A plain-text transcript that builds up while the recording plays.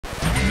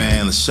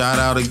Man, shout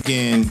out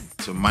again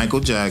to Michael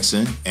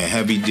Jackson and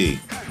Heavy D.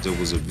 There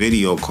was a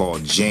video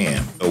called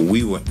Jam.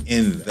 We were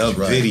in the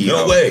video.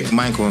 No way.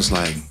 Michael was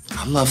like,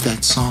 I love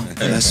that song.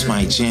 That's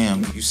my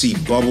jam. You see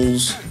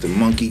Bubbles, the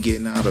monkey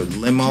getting out of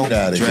limo,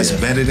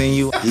 dressed better than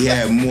you. He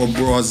had more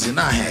bras than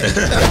I had.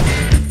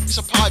 It's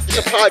a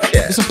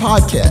podcast. It's a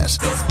podcast.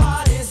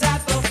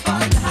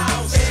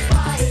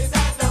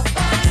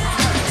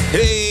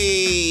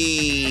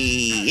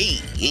 Hey.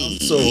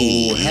 So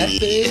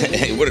happy.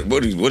 Hey,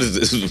 what is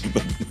this?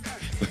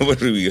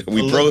 What are we?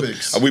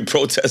 Are we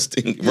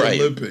protesting? The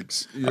right.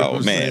 Olympics. You know Oh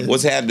what man, saying?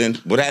 what's happening?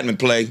 What happened?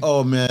 Play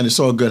Oh man, it's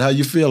all good. How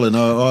you feeling?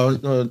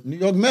 New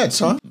York Mets,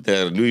 huh?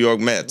 the New York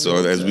Mets,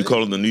 or as we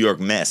call them, the New York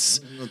Mess.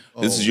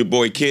 This is your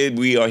boy Kid.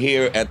 We are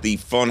here at the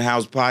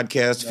Funhouse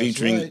Podcast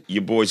featuring right.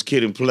 your boys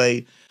Kid and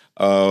Play.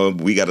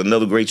 We got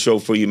another great show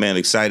for you, man.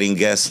 Exciting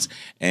guests,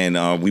 and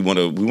we want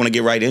to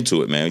get right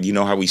into it, man. You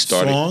know how we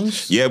started.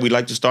 Songs? Yeah, we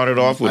like to start it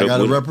off with. I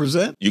gotta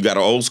represent. You got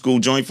an old school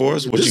joint for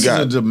us? What This you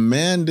got? is a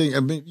demanding.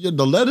 I mean,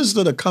 the letters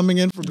that are coming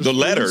in from The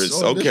letters,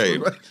 Oh, this okay.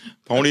 one, right?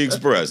 Pony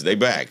Express, they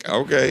back.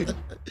 Okay.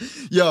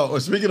 Yo,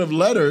 speaking of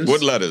letters,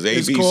 What letters? A,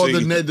 It's B, called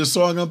C? the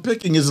song I'm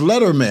picking is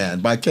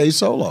Letterman by K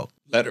Solo.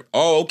 Letter.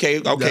 Oh, okay.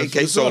 That's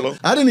K the Solo. song.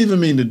 I didn't even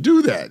mean to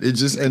do that. It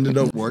just ended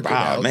up working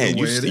Wow, out. man,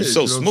 the way you- it you're is,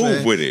 so you know what I'm smooth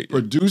saying? with it.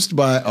 Produced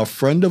by a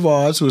friend of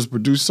ours who has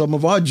produced some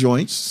of our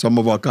joints, some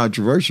of our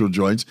controversial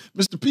joints,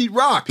 Mr. Pete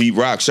Rock. Pete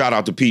Rock. Shout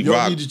out to Pete You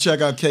Rock. need to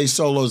check out K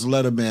Solo's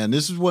Letterman.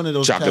 This is one of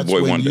those Chocolate cats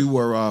Boy when Wonder. you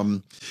were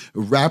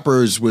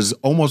rappers was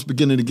almost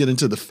beginning to get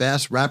into the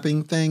fast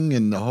rapping thing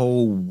and the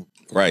whole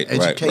Right,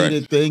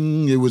 educated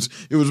thing. It was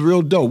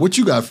real dope. What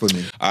you got for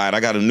me? All right,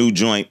 I got a new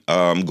joint.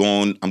 I'm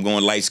going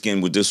light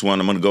skin with this one.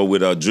 I'm gonna go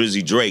with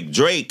Drizzy Drake.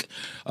 Drake,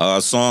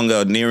 song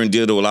near and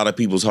dear to a lot of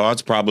people's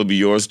hearts, probably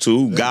yours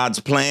too. God's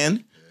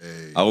Plan.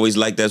 I always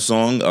like that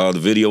song. The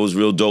video was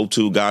real dope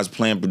too. God's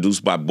Plan,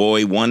 produced by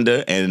Boy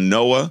Wonder and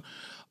Noah.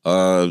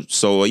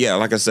 So yeah,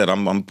 like I said,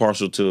 I'm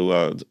partial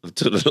to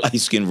the light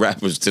skinned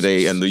rappers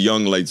today and the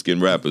young light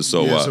skinned rappers.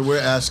 So So we're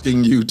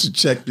asking you to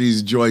check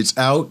these joints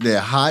out. They're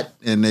hot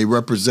and they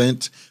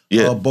represent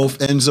both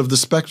ends of the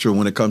spectrum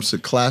when it comes to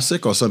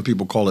classic, or some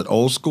people call it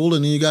old school,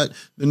 and then you got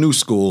the new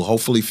school,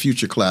 hopefully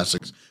future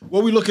classics.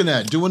 What are we looking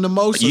at? Doing the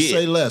most or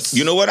say less?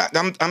 You know what?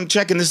 I'm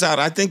checking this out.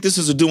 I think this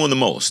is a doing the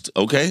most.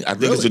 Okay, I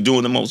think it's a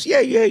doing the most. Yeah.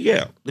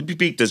 Let me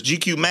peek this.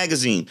 GQ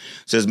magazine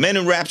says men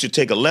in rap should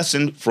take a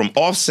lesson from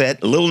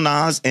Offset, Lil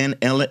Nas, and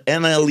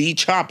NLE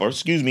Chopper.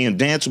 And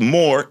dance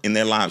more in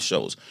their live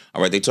shows.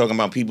 All right, they talking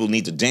about people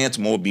need to dance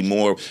more, be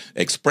more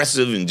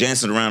expressive, and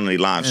dancing around in their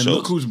live and shows.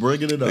 look who's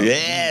bringing it up.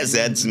 Yes,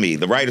 that's me.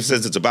 The writer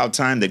says it's about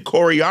time that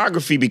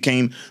choreography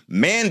became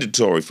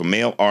mandatory for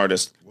male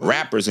artists,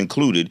 rappers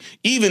included,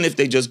 even if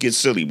they just get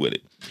silly with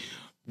it.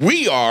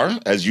 We are,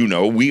 as you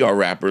know,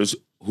 rappers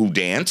who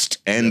danced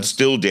and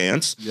still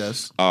dance.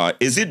 Yes.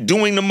 Is it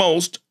doing the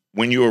most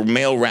when you're a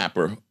male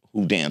rapper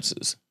who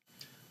dances?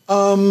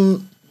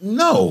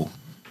 No.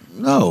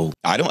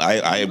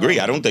 I agree.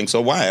 I don't think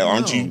so. Why?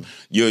 Aren't you?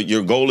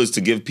 Your goal is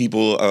to give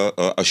people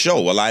a show,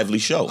 a lively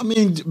show. I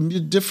mean,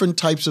 different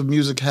types of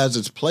music has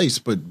its place,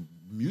 but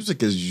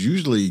music is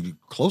usually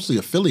closely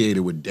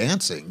affiliated with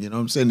dancing. You know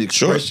what I'm saying? The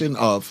expression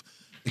of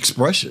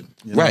expression.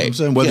 You know what I'm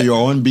saying? Whether you're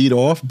on beat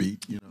or off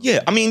beat. You know? Yeah,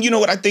 I mean, you know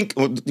what I think.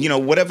 You know,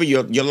 whatever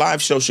your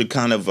live show should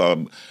kind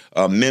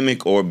of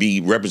mimic or be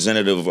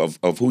representative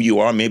of who you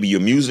are. Maybe your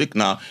music.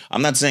 Now,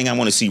 I'm not saying I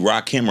want to see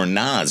Rakim or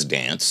Nas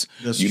dance.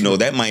 That's you true. know,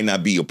 that might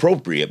not be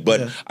appropriate.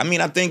 But I mean,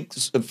 I think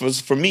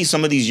for me,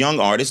 some of these young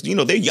artists, you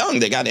know, they're young.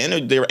 They got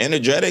they're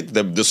energetic.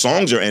 The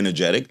songs are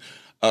energetic.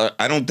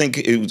 I don't think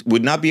it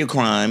would not be a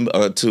crime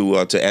to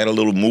add a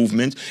little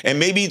movement, and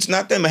maybe it's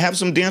not them, but have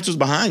some dancers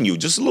behind you,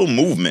 just a little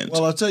movement.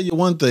 Well, I'll tell you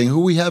one thing: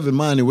 who we have in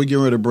mind, and we're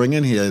getting ready to bring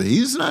in here.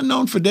 He's not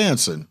known for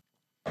dancing,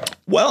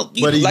 well,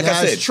 but he like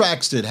has I said,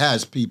 tracks that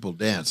has people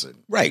dancing.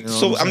 right. You know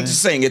So what I'm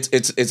just saying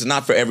it's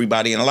not for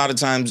everybody, and a lot of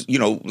times, you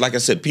know, like I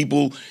said,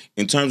 people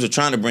in terms of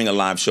trying to bring a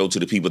live show to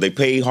the people, they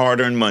pay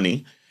hard-earned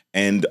money,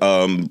 and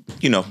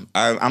you know,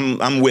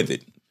 I'm with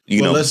it.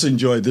 You know, Let's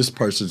enjoy this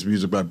person's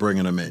music by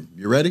bringing them in.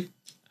 You ready?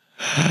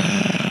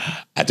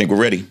 I think we're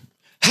ready.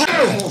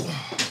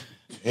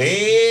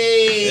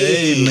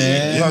 Hey,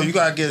 man. Yo, you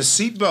gotta get a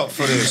seatbelt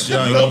for this,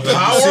 yo. The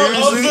power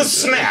Seriously? of the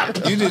snap.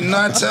 You did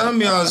not tell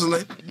me I was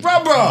like,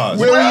 bruh.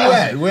 Where are you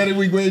at?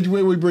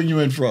 Where we bring you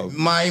in from?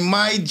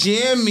 My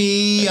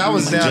Jimmy. I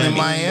was down in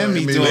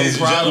Miami doing Ladies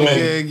and private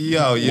gentlemen, gig.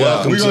 Yo.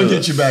 welcome We're gonna to-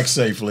 get you back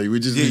safely. We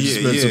just need to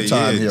spend yeah, some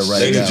time here right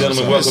Ladies now. and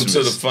gentlemen, welcome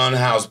to the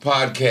Funhouse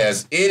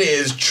Podcast. It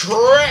is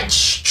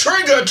Treach,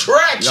 Trigger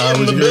Treach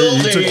in the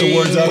building. You took the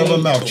words out of my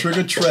mouth.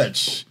 Trigger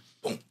Treach.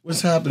 What's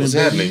happening, What's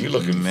baby? happening? You're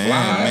looking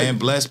Man,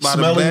 blessed by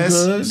Smelling the best.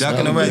 good, Ducking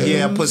smelling the red. good.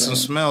 Yeah, I put some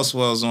smell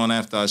swells on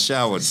after I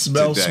showered.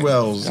 Smell today.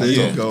 swells. There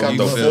you go. Got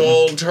the You feel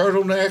full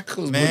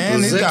turtleneck.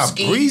 Man, it got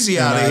Brzezinski. breezy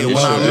out of here. When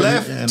I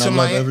left and to I love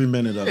my every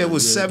minute of it. it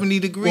was 70 Well,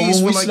 degrees.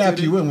 when we for like snap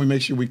the- you in, we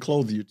make sure we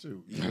clothe you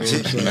too. You know what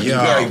I'm saying?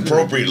 Very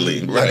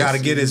appropriately. I Right. gotta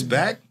get his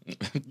back.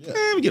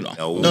 You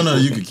know. No,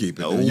 you can keep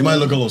it. No. You might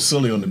look a little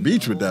silly on the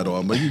beach with that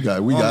on, but we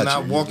got you. I'm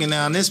not walking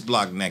down this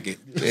block naked.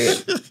 Yeah.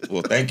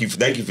 Well, thank you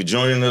for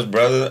joining us,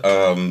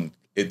 brother.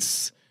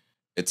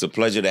 It's a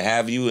pleasure to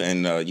have you,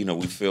 and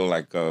we feel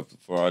like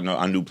for our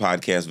new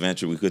podcast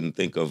venture, we couldn't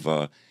think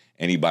of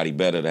anybody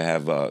better to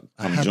have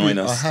come join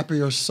us. A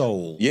happier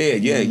soul.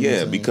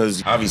 Yeah.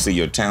 Because obviously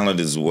your talent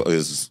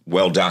is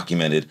well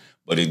documented,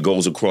 but it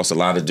goes across a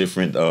lot of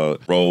different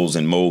roles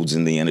and modes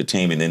in the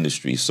entertainment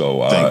industry.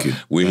 So thank you.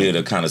 We're here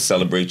to kind of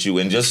celebrate you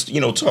and just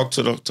talk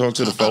to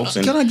the folks.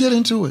 And can I get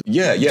into it?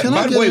 Yeah.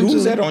 By the way,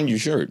 who's that on your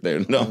shirt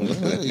there? No.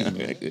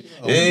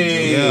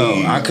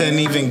 Hey. I couldn't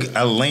even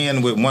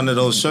land with one of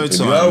those shirts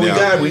on. Well,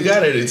 we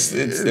got it. It's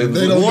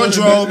the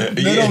wardrobe.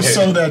 They don't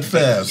sew that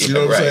fast. You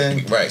know what I'm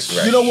saying?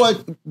 Right. You know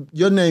what?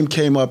 Your name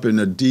came up in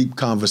a deep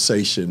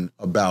conversation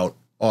about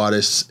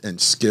artists and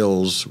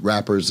skills,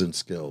 rappers and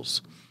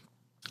skills.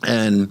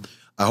 And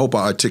I hope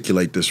I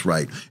articulate this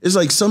right. It's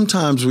like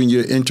sometimes when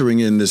you're entering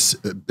in this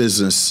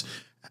business,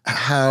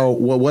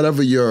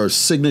 whatever your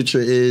signature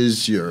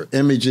is, your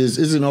image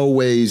isn't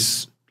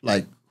always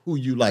like who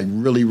you like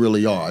really,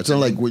 really are. It's not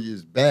like what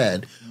is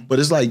bad, but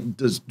it's like,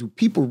 do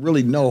people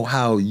really know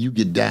how you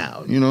get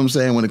down? You know what I'm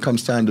saying? When it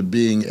comes time to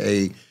being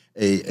a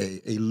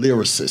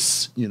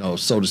lyricist,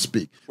 so to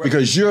speak,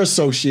 because you're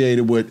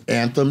associated with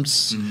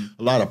anthems,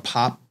 a lot of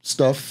pop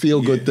stuff,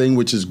 feel good thing,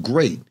 which is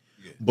great.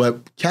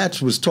 But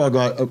Cats was talking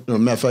about,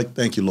 matter of fact,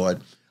 thank you,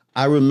 Lord.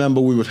 I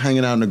remember we were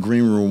hanging out in the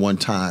green room one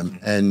time,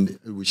 and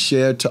it was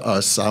shared to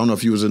us, I don't know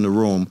if you was in the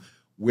room,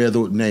 where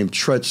the name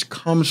Treach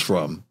comes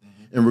from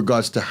in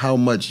regards to how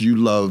much you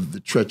love the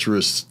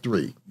Treacherous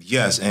Three.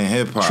 Yes, and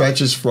hip-hop.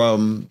 Treach is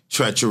from?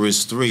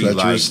 Treacherous Three.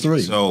 Treacherous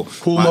Three. So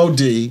Cool Mo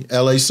D,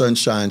 L.A.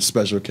 Sunshine,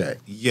 Special K.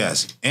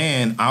 Yes,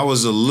 and I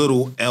was a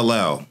little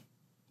LL.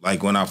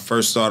 Like when I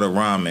first started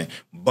rhyming.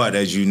 But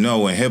as you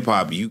know, in hip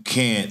hop, you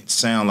can't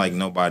sound like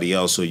nobody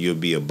else or you'll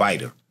be a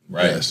biter.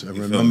 Right. Yes. And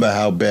remember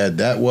how bad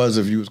that was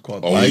if you was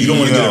called. Oh, you don't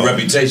want to get a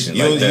reputation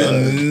like that.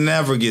 You'll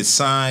never get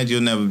signed.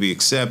 You'll never be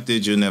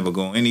accepted. You'll never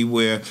go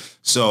anywhere.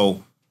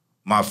 So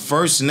my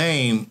first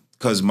name,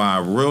 because my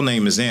real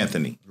name is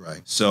Anthony.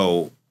 Right.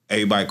 So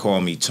everybody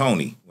called me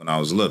Tony when I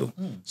was little.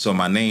 So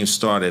my name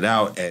started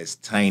out as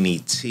Tiny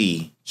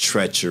T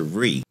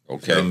Treachery.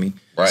 Okay. You know what I mean?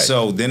 Right.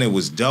 So then it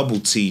was double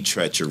T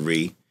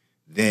Treachery.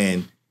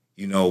 Then,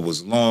 it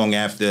was long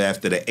after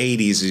the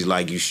 80s. It's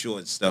like you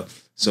short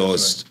stuff. So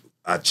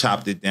I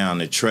chopped it down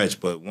to Treach.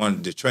 But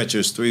the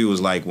Treacherous 3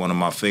 was like one of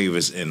my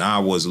favorites. And I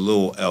was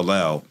Lil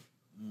LL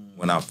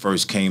when I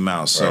first came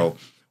out. So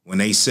when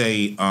they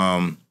say,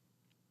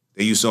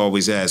 they used to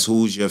always ask,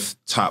 who's your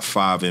top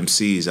 5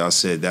 MCs? I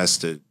said, that's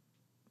the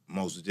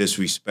most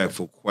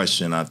disrespectful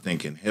question, I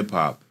think, in hip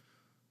hop.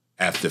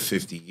 After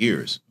 50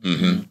 years.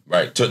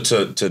 Right.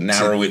 To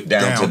narrow it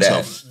down to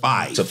that. To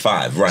 5. To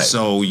 5, right.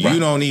 So you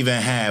don't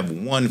even have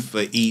one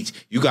for each.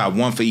 You got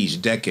one for each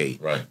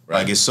decade. Right.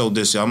 Like it's so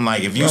I'm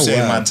like, if you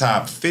say my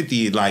top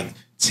 50, like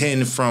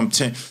 10 from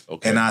 10,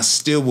 and I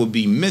still would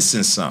be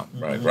missing something.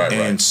 Right.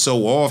 And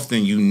so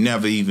often you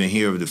never even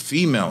hear of the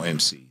female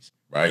MCs.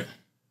 Right.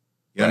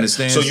 You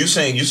understand? So you're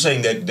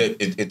saying that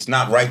it's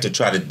not right to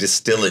try to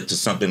distill it to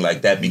something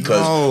like that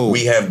because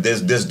we have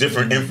there's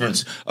different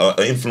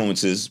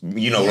influences.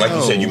 Like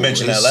you said, you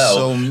mentioned LL.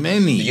 So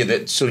many. Yeah.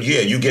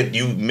 You get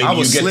I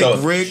was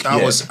Slick Rick.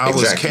 I was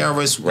exactly.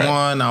 Karis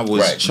One. I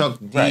was Chuck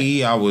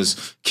D. I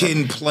was Kid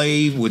and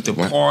Play with the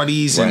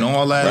parties and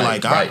all that.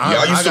 Like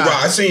I used to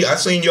rock. I seen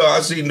y'all.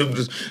 I seen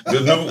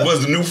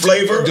the new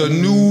flavor, the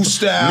new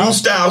style. New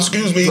style.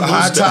 Excuse me.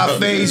 High top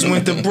phase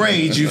went to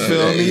braids. You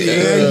feel me?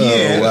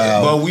 Yeah.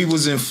 Wow. But we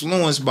was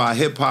influenced by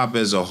hip hop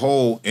as a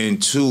whole, and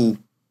to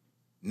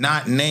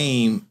not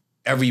name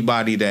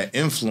everybody that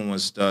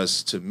influenced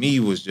us, to me,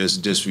 was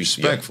just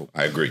disrespectful.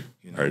 Yeah, I agree.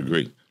 I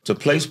agree. To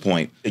Play's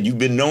point, you've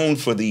been known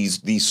for these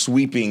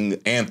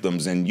sweeping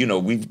anthems, and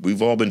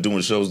we've all been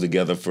doing shows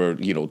together for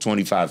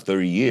 25,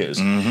 30 years,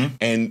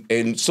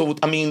 and so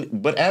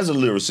but as a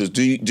lyricist,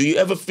 do you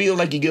ever feel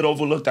like you get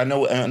overlooked? I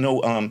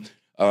know.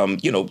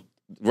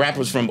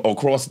 Rappers from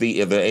across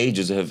the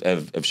ages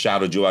have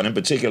shouted you out. In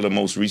particular,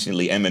 most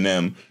recently,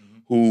 Eminem,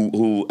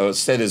 who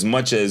said as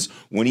much as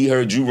when he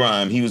heard you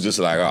rhyme, he was just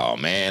like, oh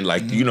man,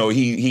 like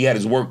he had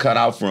his work cut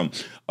out for him.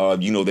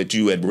 That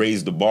you had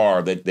raised the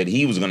bar that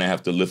he was going to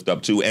have to lift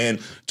up to,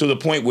 and to the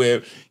point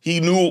where he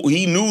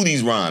knew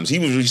these rhymes. He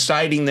was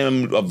reciting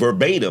them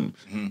verbatim.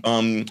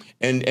 And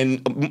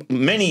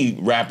many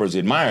rappers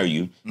admire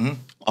you.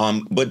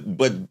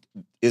 But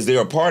is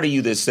there a part of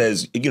you that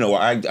says,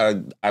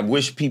 I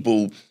wish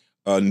people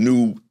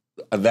knew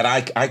that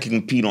I can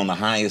compete on the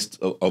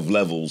highest of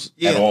levels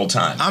at all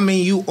times? I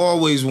mean, you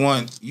always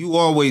want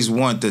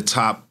the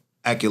top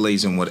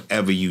accolades in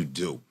whatever you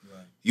do.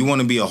 Right. You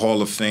want to be a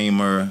Hall of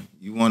Famer.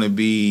 You want to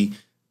be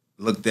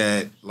looked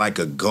at like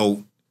a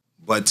GOAT.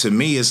 But to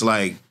me, it's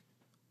like,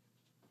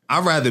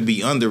 I'd rather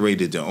be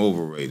underrated than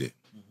overrated.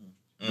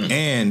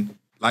 And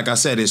like I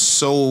said, there's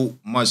so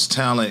much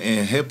talent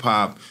in hip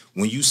hop.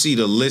 When you see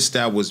the list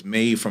that was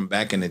made from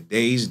back in the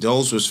days,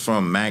 those was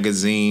from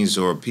magazines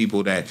or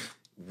people that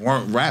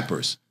weren't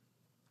rappers.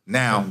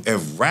 Now,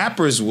 if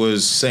rappers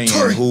was saying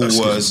who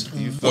was,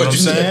 you feel what I'm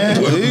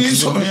saying?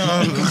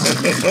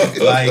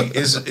 Like,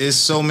 it's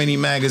so many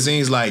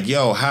magazines like,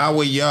 yo, how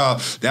are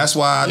y'all? That's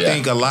why I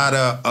think a lot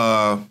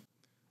of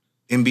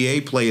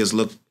NBA players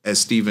look at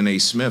Stephen A.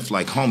 Smith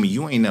like, homie,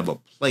 you ain't never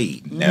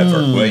played. Never.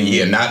 Well,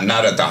 yeah,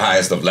 not at the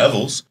highest of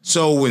levels.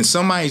 So when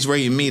somebody's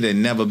rating me that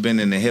never been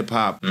in the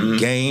hip-hop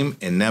game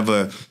and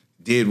never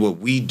did what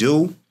we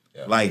do,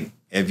 like,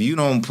 if you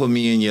don't put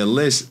me in your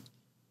list,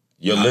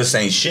 your list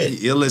ain't shit.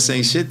 Your list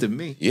ain't shit to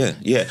me. Yeah.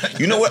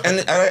 You know what?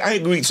 And I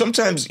agree.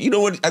 Sometimes, you know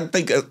what? I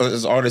think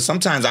as artists,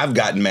 sometimes I've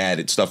gotten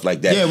mad at stuff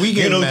like that. Yeah, we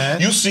get mad.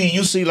 You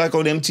see, like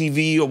on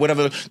MTV or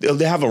whatever,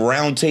 they have a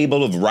round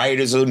table of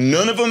writers.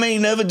 None of them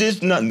ain't never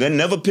did nothing. They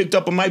never picked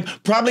up a mic.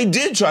 Probably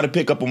did try to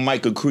pick up a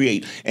mic or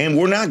create, and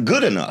we're not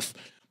good enough.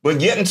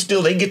 But yet and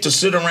still, they get to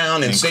sit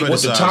around and say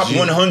what the top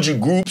 100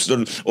 groups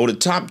or the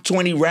top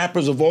 20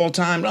 rappers of all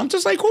time. I'm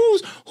just like,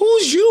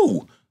 who's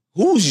you?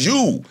 Who's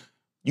you?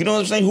 You know what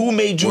I'm saying? Who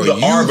made you the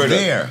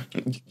arbiter?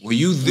 Were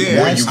you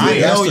there? I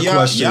know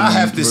y'all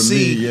have to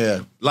see.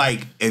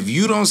 Like, if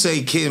you don't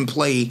say Kid and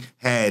Play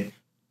had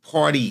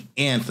party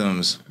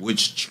anthems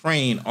which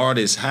train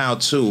artists how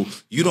to,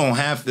 you don't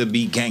have to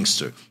be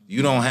gangster.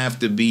 You don't have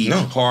to be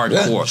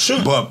hardcore. Yeah,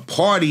 sure. But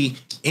party,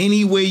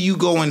 anywhere you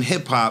go in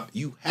hip hop,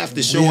 you have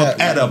to show up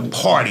at a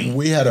party.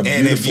 We had a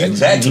beautiful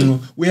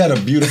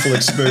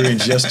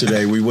experience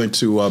yesterday. We went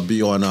to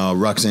be on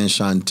Roxanne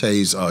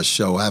Shantae's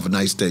show. Have a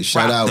nice day.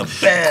 Shout out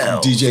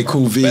DJ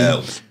Cool V.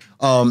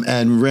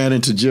 And ran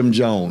into Jim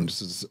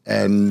Jones.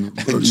 And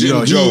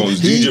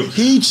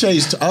he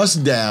chased us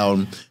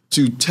down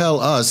to tell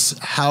us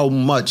how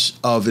much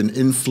of an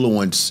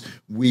influence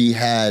we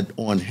had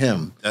on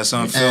him. That's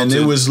unfiltered. And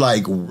it was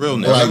like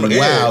realness. Like,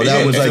 wow,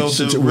 that was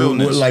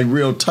like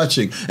real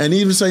touching. And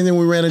even saying that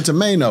we ran into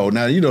Mano.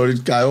 Now, you know, this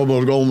guy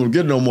almost don't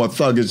get no more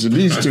thuggish than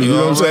these two. You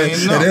know what I'm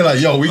saying? And they're like,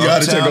 yo, we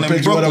got to take a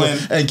picture, whatever,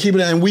 and keep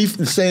it. And we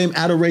the same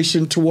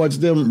adoration towards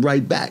them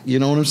right back. You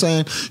know what I'm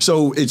saying?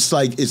 So it's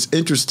like, it's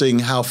interesting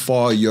how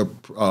far your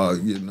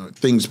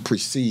things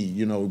precede,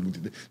 you know,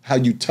 how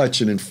you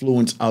touch and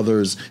influence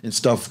others and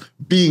stuff,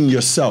 being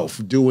yourself,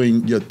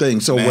 doing your thing.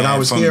 So when I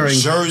was hearing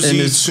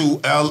Jersey to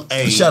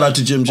LA, shout out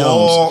to Jim Jones.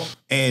 All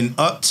in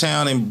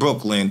Uptown in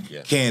Brooklyn,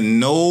 can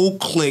no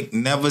clique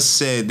never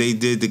said they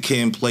did the Kid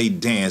and Play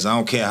dance. I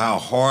don't care how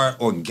hard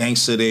or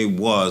gangster they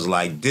was,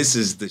 like, this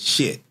is the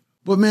shit.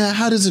 But man,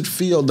 how does it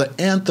feel? The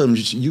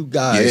anthems you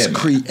guys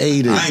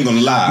created. I ain't gonna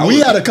lie. We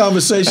had a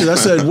conversation. I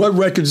said, "What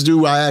records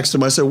do?" I asked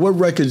him. I said, "What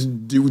records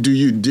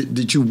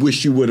did you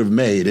wish you would have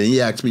made?" And he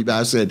asked me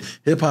back. I said,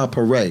 "Hip Hop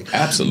Hooray."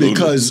 Absolutely.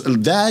 Because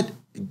that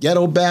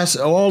Ghetto Bass,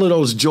 all of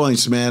those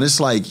joints, man. It's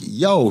like,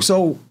 yo,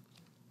 so.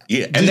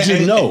 Yeah, did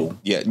you know?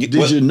 Yeah, did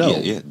you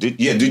know?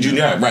 Did you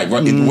know? Right.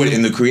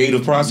 In the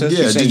creative process.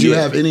 Yeah. Did you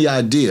have any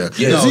idea?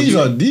 Yeah.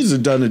 These are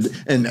done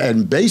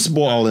in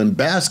baseball and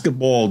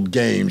basketball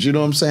games. You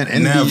know what I'm saying?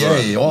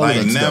 NBA, all of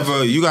that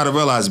stuff. You got to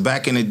realize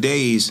back in the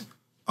days,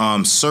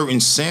 certain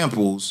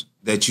samples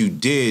that you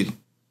did,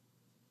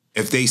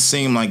 if they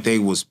seemed like they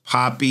was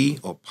poppy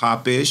or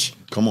popish,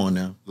 come on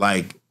now,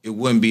 like it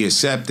wouldn't be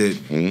accepted.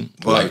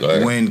 But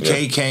when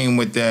K came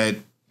with that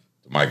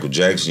Michael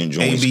Jackson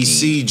joint,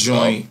 ABC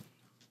joint,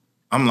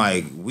 I'm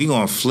like, we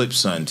gonna flip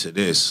something to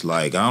this.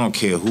 Like, I don't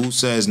care who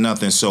says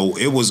nothing. So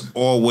it was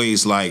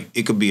always like,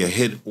 it could be a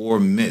hit or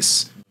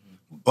miss,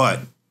 but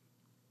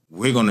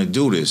we're gonna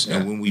do this.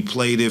 And when we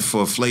played it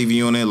for Flavor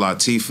Unit,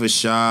 Latifah,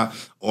 Shah,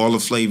 all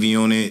of Flavor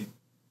Unit,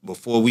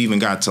 before we even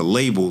got to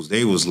labels,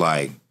 they was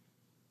like,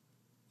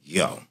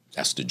 yo.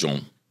 That's the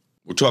joint.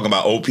 We're talking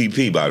about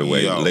OPP, by the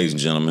way, ladies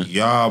and gentlemen.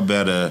 Y'all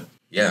better.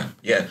 Yeah.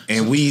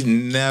 And we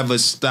never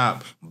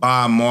stopped.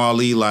 Bob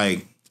Marley,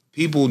 like,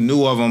 people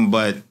knew of him,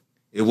 but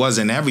it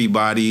wasn't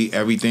everybody.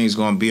 Everything's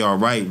gonna be all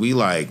right. We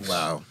like,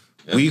 wow.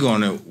 We're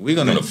gonna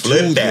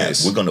flip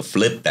that. We're gonna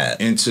flip that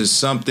into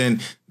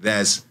something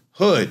that's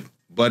hood,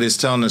 but it's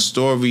telling a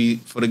story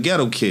for the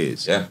ghetto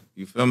kids. Yeah.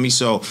 You feel me?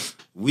 So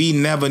we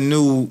never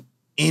knew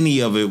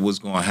any of it was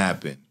gonna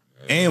happen.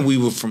 And we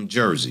were from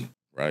Jersey.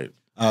 Right.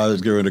 I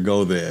was going to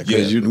go there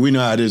because we know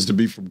how it is to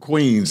be from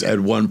Queens at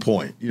one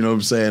point. You know what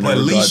I'm saying? But at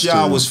least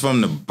y'all was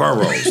from the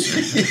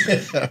boroughs.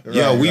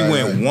 We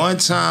went one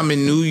time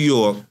in New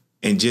York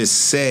and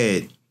just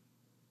said,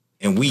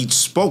 and we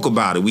spoke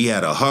about it. We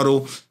had a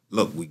huddle.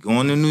 Look, we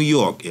going to New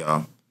York,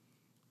 y'all.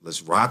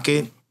 Let's rock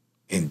it.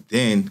 And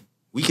then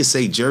we can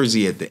say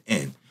Jersey at the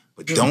end.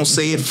 But don't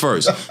say it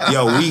first.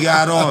 Yo, we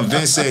got on.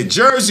 Vince said,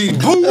 Jersey,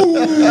 boo!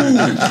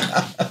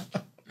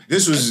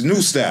 This was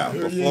new style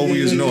before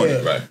we was knowing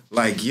it. Right.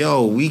 Like,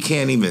 yo, we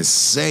can't even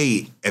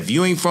say, if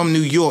you ain't from New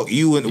York,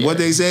 what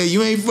they say,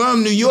 you ain't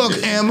from New York,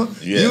 Hammer.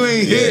 You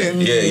ain't here.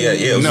 Yeah.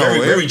 It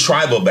was very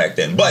tribal back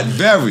then. But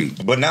very.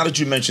 But now that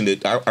you mentioned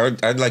it,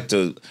 I'd like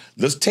to,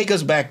 let's take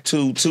us back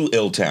to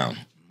Ill Town.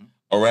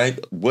 All right?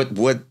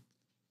 What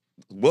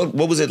what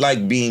was it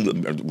like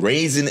being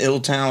raised in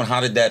Illtown? How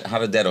did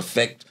that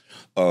affect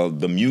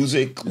the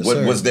music? Yes, what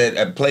sir. was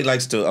that? Play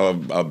likes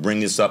to bring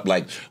this up.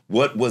 Like,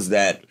 what was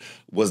that?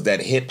 Was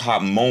that hip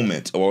hop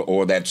moment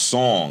or that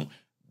song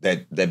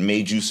that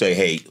made you say,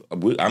 "Hey,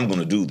 I'm going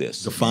to do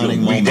this"?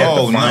 Defining moment.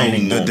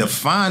 The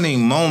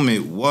defining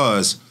moment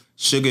was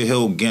Sugar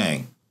Hill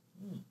Gang,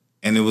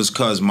 and it was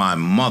because my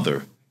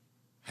mother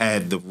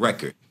had the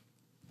record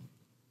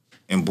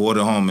and brought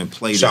it home and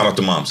played it. Shout out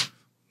to moms.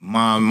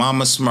 My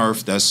mama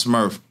Smurf, that's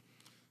Smurf.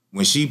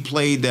 When she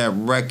played that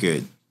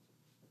record,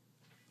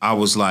 I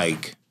was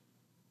like,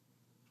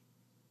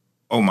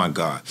 oh my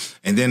God.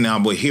 And then I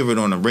would hear it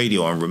on the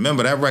radio. And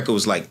remember, that record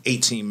was like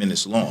 18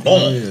 minutes long.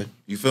 Yeah.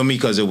 You feel me?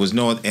 Because it was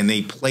and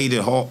they played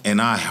it whole. And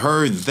I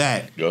heard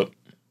that. Yep.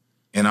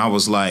 And I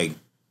was like,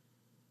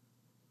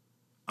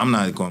 I'm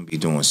not going to be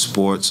doing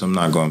sports. I'm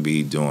not going to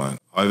be doing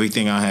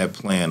everything I had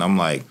planned. I'm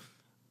like,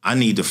 I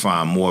need to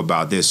find more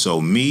about this. So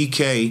me,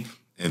 Kay,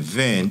 and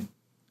Vin,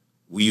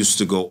 we used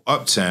to go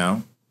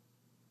uptown,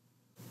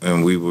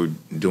 and we were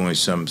doing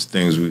some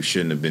things we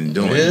shouldn't have been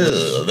doing.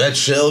 Yeah, that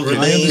shall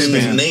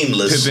remain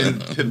nameless.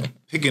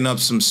 Picking up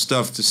some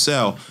stuff to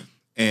sell,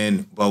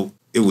 but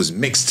it was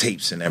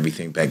mixtapes and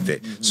everything back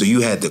then. So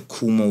you had the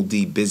Kumo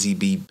D, Busy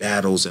Bee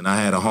battles, and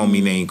I had a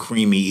homie named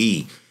Creamy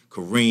E,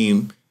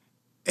 Kareem,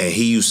 and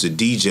he used to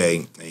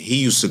DJ, and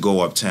he used to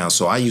go uptown.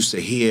 So I used to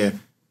hear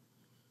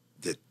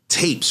the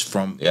tapes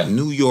from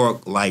New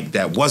York, like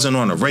that wasn't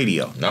on the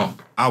radio. No.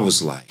 I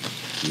was like,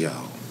 yo,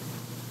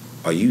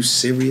 are you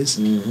serious?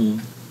 Mm-hmm.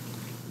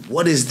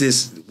 What is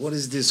this? What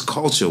is this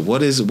culture?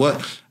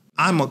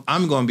 I'm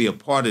going to be a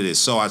part of this.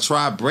 So I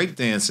tried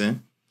breakdancing.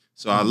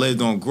 So I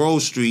lived on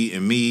Grove Street,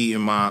 and me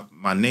and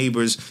my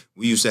neighbors,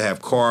 we used to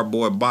have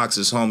cardboard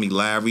boxes, homie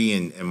Larry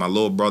and my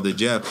little brother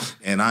Jeff.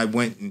 And I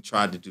went and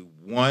tried to do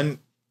one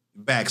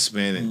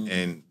backspin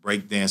and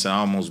breakdance. I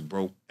almost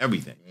broke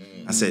everything.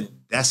 I said,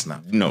 that's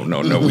not. No.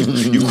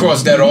 You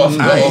crossed that off.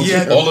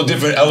 All the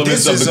different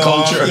elements of the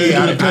culture.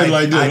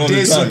 I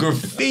did some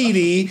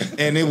graffiti,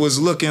 and it was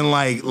looking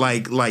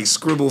like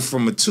scribble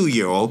from a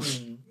 2-year-old.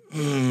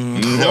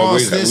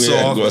 Cross this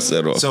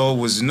off. So it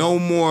was no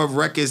more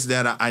records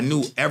that I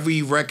knew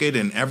every record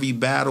and every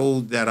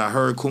battle that I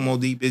heard, Kumo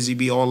D, Busy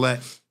Bee, all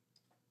that.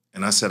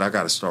 And I said, I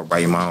got to start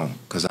writing my own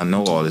because I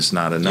know all this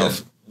not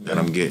enough that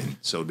I'm getting.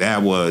 So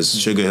that was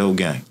Sugar Hill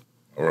Gang.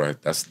 All right,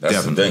 that's the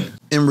thing.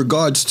 In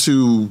regards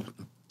to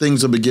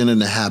things are beginning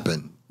to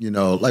happen,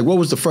 like what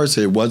was the first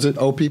hit? Was it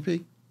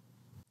OPP?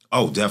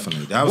 Oh,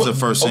 definitely. That was the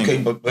first thing.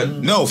 Okay, but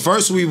no,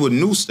 first we were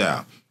New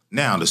Style.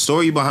 Now, the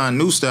story behind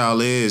New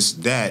Style is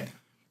that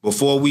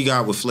before we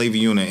got with Flavor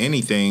Unit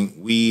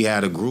anything, we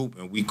had a group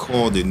and we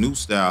called it New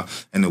Style.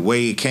 And the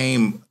way it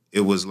came,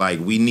 it was like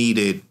we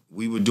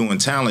were doing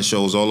talent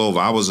shows all over.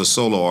 I was a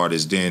solo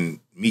artist. Then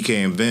Mika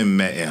and Vin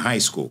met in high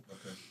school.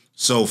 Okay.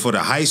 So for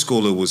the high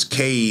school, it was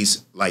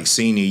K's like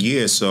senior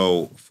year.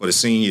 So for the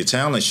senior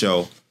talent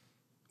show,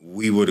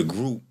 the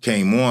group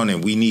came on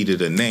and we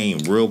needed a name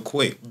real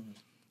quick.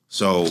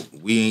 So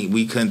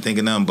we couldn't think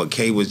of nothing, but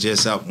K was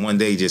just up one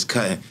day just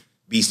cutting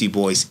Beastie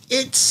Boys.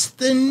 It's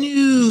the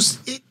news.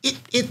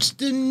 It's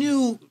the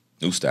new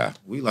Style.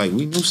 We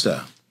New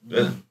Style.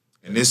 Yeah.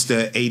 And it's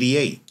the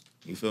 88.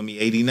 You feel me?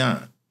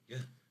 89. Yeah.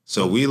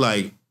 So we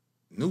like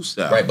New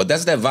Style. Right, but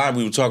that's that vibe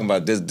we were talking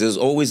about. There's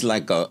always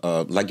like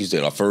like you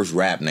said, a first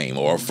rap name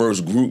or a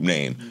first group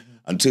name.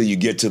 Until you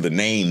get to the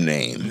name.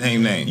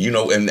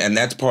 And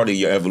that's part of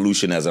your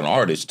evolution as an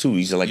artist too.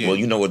 You say like, well,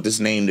 you know what, this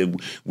name that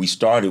we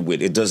started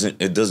with, it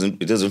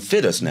doesn't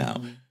fit us now.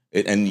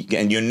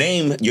 And your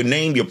name,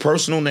 your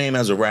personal name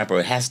as a rapper,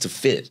 it has to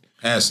fit.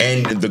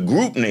 And the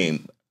group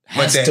name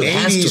has to fit.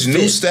 But the 80s,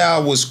 New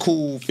Style was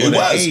cool for the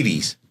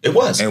 80s. It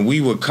was. And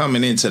we were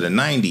coming into the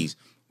 90s.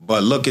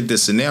 But look at the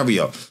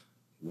scenario.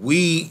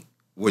 We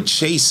were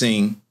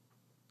chasing,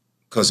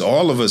 because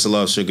all of us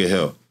love Sugar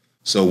Hill.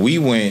 So we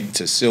went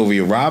to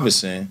Sylvia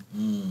Robinson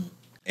and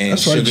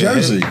that's right,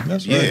 Jersey.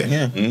 That's right.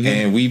 Yeah. Mm-hmm.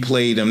 And we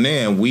played them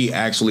there, and we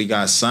actually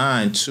got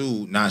signed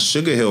to not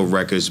Sugar Hill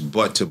Records,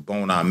 but to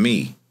Bon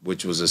Ami,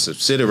 which was a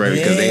subsidiary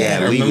because they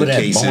had legal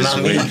cases.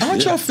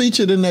 Aren't y'all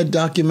featured in that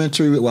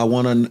documentary? We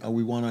want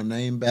our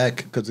name back,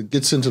 because it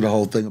gets into the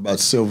whole thing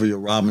about Sylvia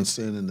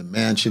Robinson and the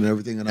mansion and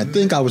everything. And I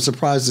think I was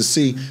surprised to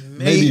see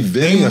maybe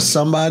Vinny or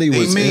somebody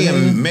was. They may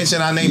have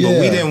mentioned our name, but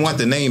we didn't want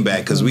the name back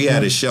because we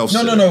had a shelf.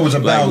 No. It was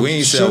about we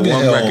ain't sell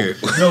one record.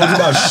 No, it was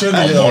about Sugar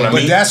Hill.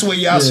 But that's where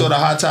y'all saw the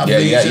Hot Top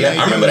Leads.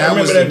 I remember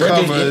that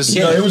covers.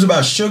 No, it was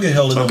about Sugar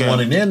Hill and they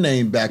wanted their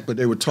name back, but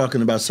they were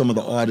talking about some of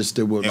the artists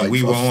that were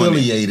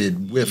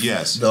affiliated with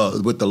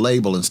with the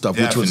label and stuff,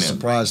 which was a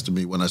surprise to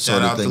me when I saw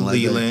the thing like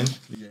that. Shout out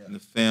to Leland and the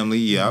family.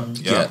 Yeah.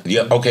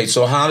 Okay,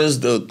 so how does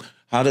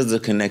the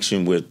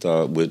connection with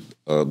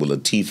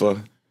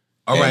Latifah?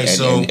 All right,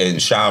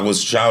 and Shah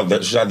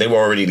they were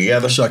already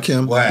together.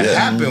 Shakim. What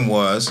happened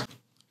was,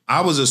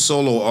 I was a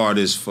solo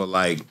artist for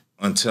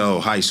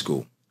until high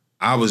school.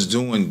 I was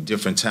doing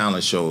different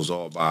talent shows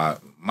all by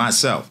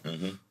myself.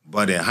 Mm-hmm.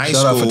 But in high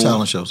school, shout out for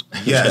talent shows.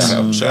 Yes,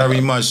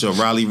 very much so.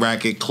 Raleigh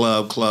Racket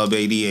Club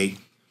 88.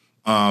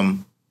 I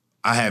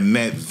had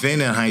met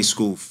Vin in high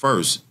school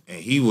first, and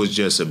he was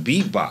just a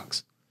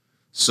beatbox.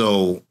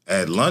 So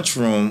at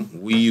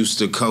lunchroom, we used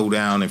to go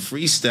down and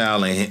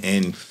freestyle,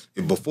 and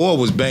before it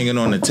was banging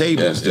on the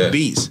tables, the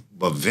beats.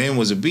 But Vin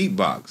was a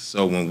beatbox.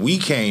 So when we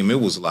came, it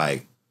was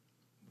like,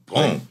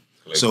 boom.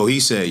 So he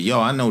said, yo,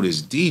 I know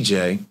this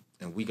DJ,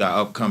 and we got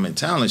upcoming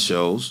talent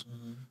shows.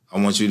 I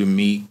want you to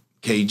meet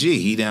KG.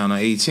 He down on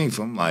 18th.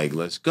 I'm like,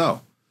 let's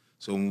go.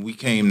 So when we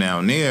came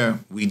down there,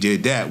 we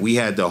did that. We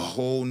had the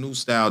whole new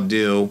style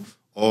deal,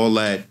 all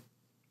that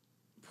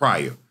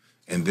prior.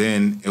 And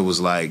then it was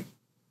like,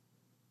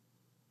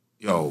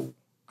 yo,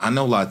 I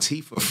know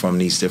Latifah from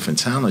these different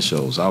talent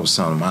shows. I was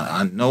telling him,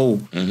 I know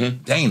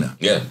Dana.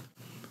 Yeah.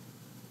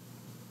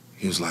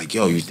 He was like,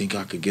 yo, you think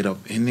I could get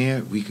up in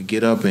there? We could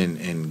get up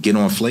and get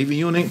on Flavor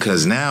Unit?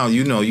 Because now,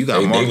 you know, you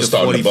got Mark the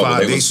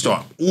 45. They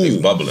start,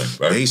 bubbling,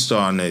 right? They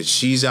starting that.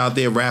 She's out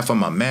there rapping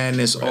my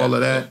madness, all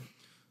of that.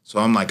 So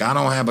I'm like, I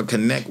don't have a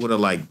connect with her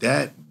like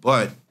that,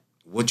 but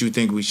what you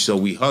think we should? So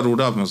we huddled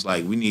up and was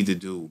like, we need to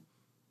do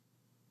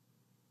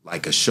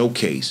like a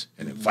showcase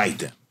and invite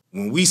them.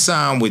 When we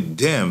signed with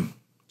them,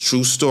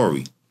 true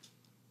story,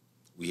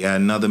 we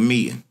had another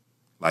meeting,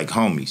 like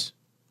homies.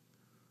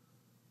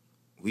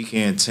 We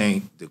can't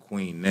taint the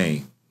Queen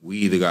name. We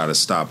either got to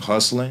stop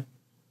hustling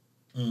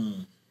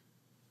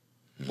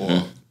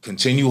or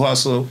continue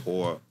hustle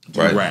or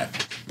do rap.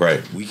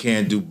 Right. We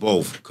can't do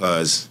both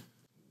because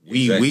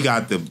we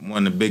got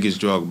one of the biggest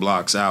drug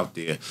blocks out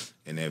there.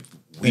 And if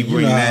we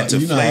bring that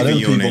to Flavor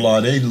Unit. People are,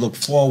 they look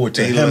forward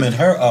to him and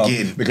her up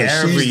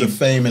because she's the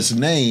famous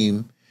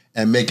name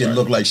and make it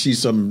look like she's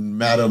some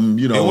madam,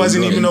 you know. It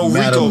wasn't even no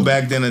Rico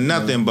back then or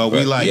nothing, but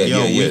we like,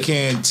 we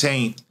can't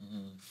taint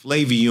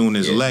Flavor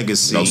Unit's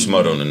legacy. No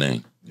smut on the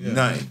name.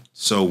 Nothing.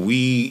 So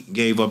we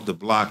gave up the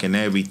block and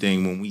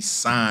everything when we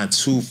signed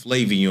to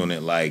Flavor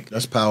Unit. Like,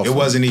 that's powerful. It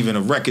wasn't even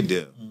a record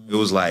deal. It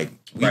was like,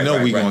 we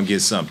know we're going to get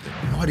something.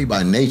 Naughty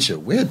by Nature,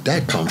 where'd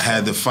that come from? I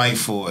had to fight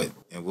for it,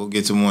 and we'll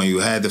get to more. You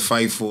had to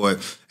fight for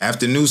it.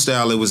 After New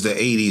Style, it was the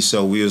 80s,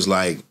 so we was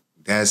like,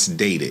 that's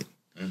dated.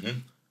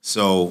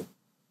 So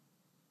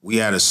we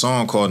had a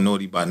song called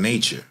Naughty by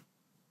Nature.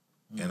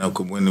 And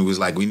when it was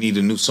like, we need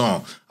a new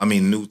song,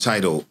 new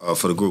title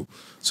for the group.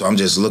 So I'm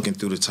just looking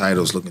through the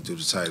titles. It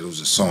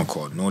was a song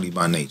called Naughty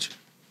by Nature.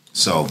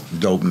 So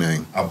dope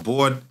name. I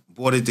bought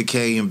it to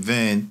K and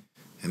Vin,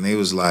 and they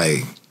was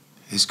like,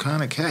 it's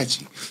kind of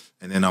catchy.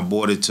 And then I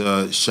bought it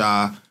to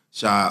Sha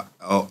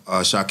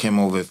came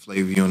over at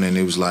Flavor Unit, and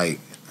it was like,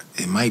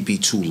 it might be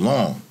too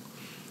long.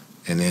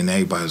 And then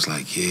everybody was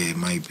like, yeah, it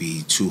might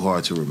be too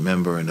hard to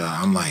remember. And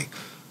I'm like,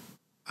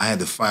 I had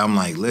to fight. I'm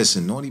like,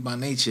 listen, Naughty by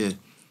Nature,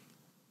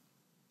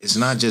 it's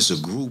not just a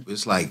group.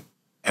 It's like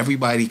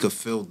everybody could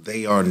feel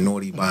they are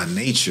naughty by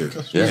nature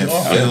and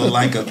feel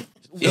like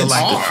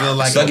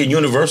it's like a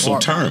universal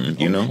term,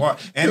 you know.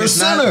 And it's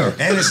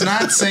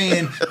not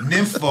saying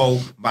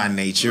nympho by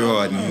nature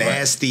or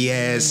nasty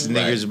ass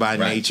niggers by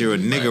nature or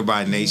nigger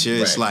by nature.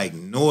 It's like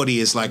naughty.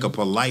 It's like a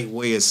polite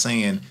way of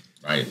saying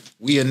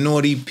we are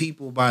naughty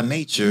people by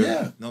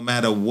nature. No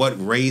matter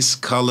what race,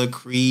 color,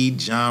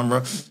 creed,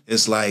 genre.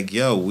 It's like,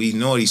 yo, we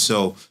naughty.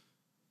 So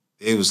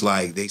it was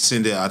like, they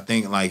send it, I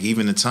think, like,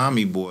 even the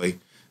Tommy Boy,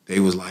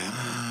 they was like,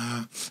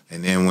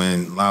 And then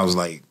when I was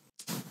like,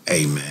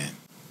 hey, man,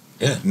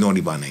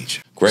 naughty by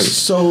nature. Great.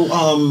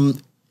 So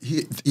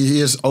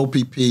here's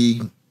OPP,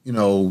 you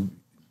know,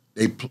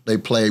 they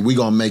play, we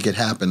gonna make it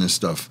happen and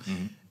stuff.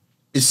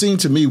 It seemed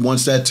to me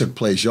once that took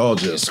place, y'all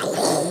just...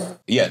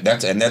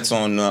 that's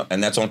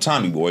on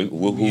Tommy Boy,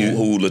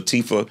 who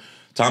Latifah,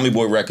 Tommy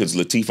Boy Records,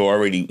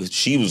 Latifah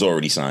she was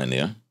already signed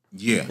there.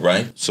 Yeah.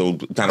 Right? So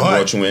kind of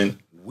brought you in.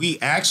 We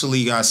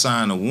actually got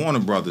signed to Warner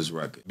Brothers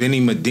record. Benny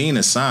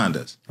Medina signed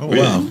us. Oh,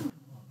 wow.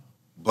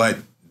 But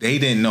they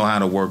didn't know how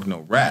to work no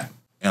rap.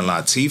 And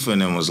Latifah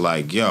and them was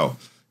like, yo,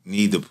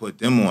 need to put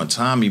them on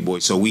Tommy Boy.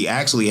 So we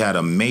actually had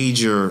a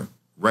major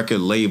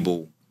record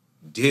label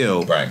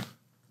deal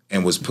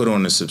and was put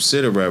on a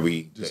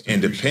subsidiary,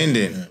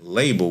 independent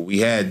label. We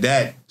had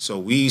that. So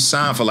we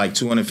signed for like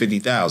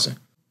 $250,000,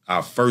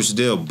 our first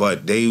deal.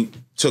 But they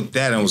took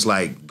that and was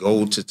like,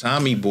 go to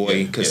Tommy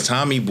Boy, because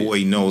Tommy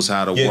Boy knows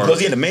how to work.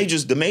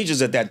 Because the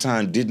majors at that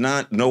time did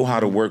not know how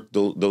to work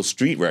those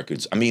street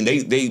records. I mean,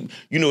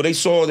 they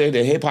saw that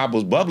the hip hop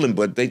was bubbling,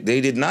 but they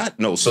did not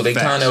know. So they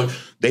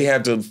they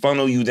had to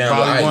funnel you down.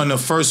 Probably one of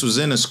the first was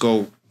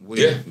Interscope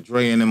with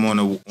Dre and them on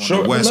the West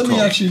Coast. Let me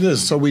ask you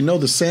this: so we know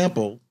the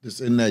sample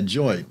that's in that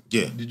joint.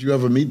 Yeah. Did you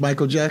ever meet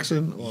Michael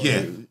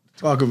Jackson?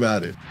 Talk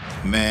about it,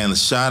 man.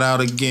 Shout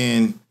out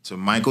again to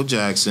Michael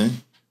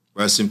Jackson.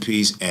 Rest in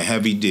peace, and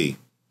Heavy D.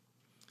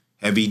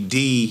 Heavy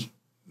D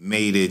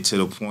made it to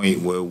the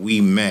point where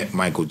we met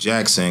Michael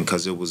Jackson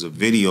because it was a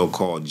video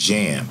called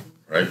Jam.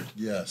 Right.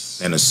 Yes.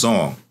 And a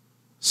song.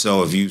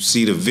 So if you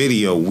see the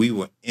video, we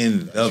were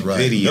in the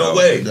video. No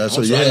way. That's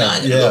what,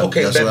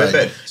 okay, bet.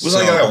 It was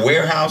like a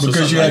warehouse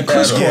because you had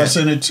Crisscross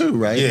in it too,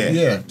 right?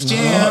 Yeah.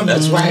 Jam.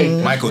 That's right.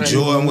 Michael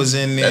Jordan was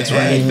in there.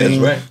 That's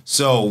right.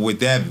 So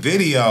with that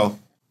video,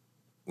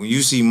 when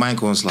you see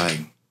Michael, it's like,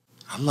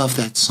 I love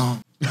that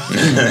song.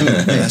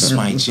 That's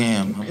my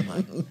jam. I'm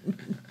like,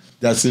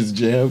 that's his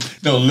jam?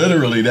 No,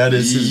 literally, that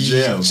is his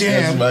jam.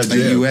 Jam. That's my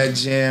jam. You at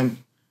jam,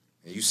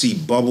 and you see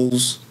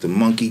Bubbles, the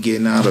monkey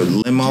getting out of the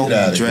limo,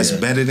 dressed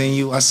better than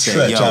you. I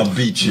said, Treach, yo, I'll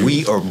beat you.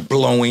 We are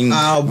blowing.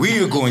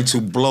 We are going to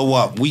blow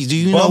up. Do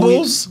you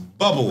Bubbles? know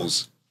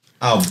Bubbles.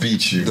 I'll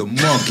beat you. The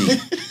monkey.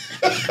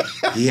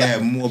 He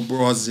had more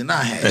bras than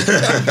I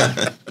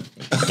had.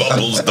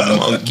 Bubbles the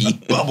monkey.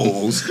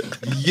 Bubbles.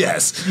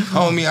 Yes.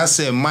 Homie, I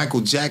said,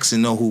 Michael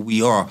Jackson know who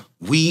we are.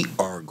 We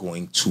are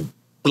going to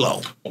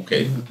blow.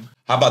 Okay.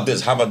 How about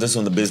this? How about this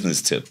on the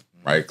business tip?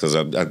 Right? Because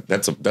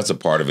that's a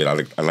part of it.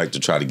 I like to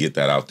try to get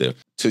that out there.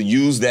 To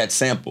use that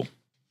sample.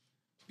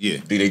 Yeah.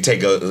 Do they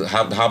take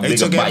how they big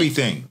took a bite?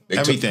 Everything.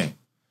 Everything.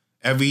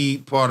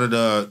 Every part of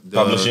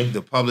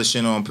the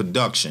publishing on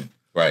production.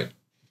 Right.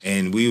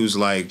 And we was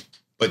like,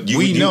 but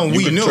we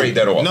knew. Trade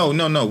that off.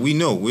 No. We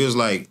knew. We was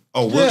like,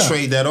 we'll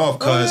trade that off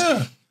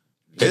because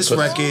this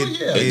record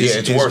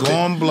is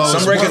going to blow.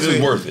 Some records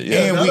is worth it.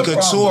 Yeah. And we could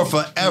tour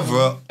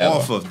forever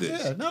off of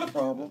this. Yeah, not a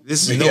problem.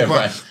 This is no problem.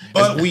 Right.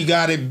 But we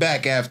got it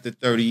back after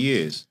 30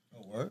 years.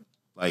 Oh, what?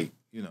 Like,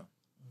 you know.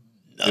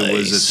 Nice. It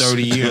was a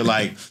 30-year,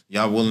 like,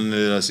 y'all willing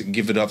to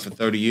give it up for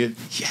 30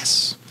 years?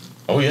 Yes.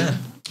 Oh, yeah.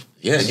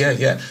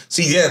 Yeah.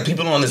 See,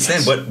 people don't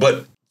understand,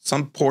 but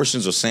some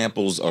portions or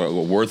samples are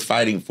worth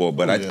fighting for.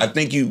 But I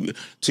think you,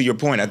 to your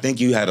point, I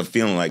think you had a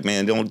feeling like,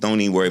 man, don't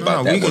even worry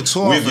about that. We could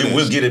talk.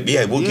 We'll get it.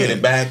 Yeah, we'll get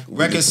it back.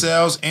 Record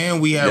sales, and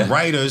we had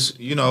writers.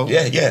 You know.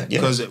 Yeah.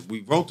 Because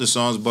we wrote the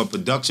songs, but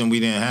production we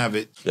didn't have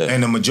it, Yeah.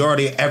 and the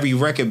majority of every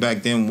record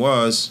back then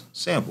was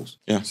samples.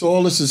 Yeah. So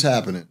all this is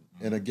happening,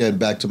 and again,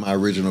 back to my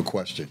original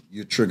question: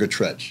 you trigger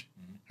Treach.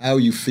 How are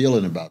you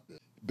feeling about this?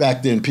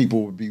 Back then,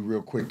 people would be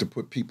real quick to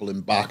put people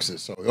in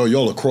boxes. So,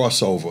 y'all a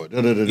crossover.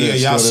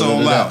 Y'all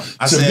sold out.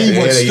 To me,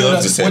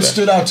 what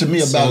stood out to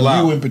me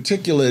about you in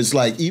particular is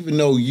like, even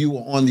though you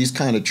were on these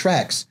kind of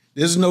tracks,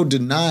 there's no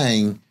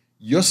denying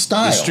your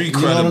style. The street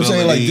you know what I'm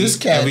saying? Like this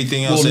cat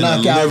everything else will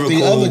knock out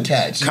the other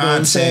cats. You know what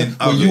I'm saying?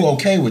 Were you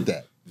okay with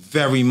that?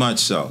 Very much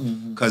so,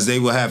 because they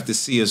will have to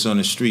see us on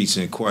the streets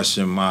and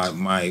question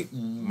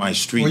my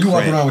street. Well, you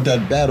walking around with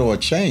that bat or a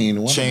chain,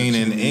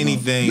 and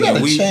anything. You got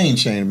a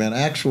chain, man.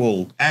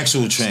 Actual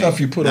chain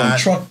stuff you put on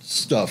truck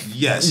stuff.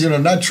 Yes, you know,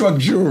 not truck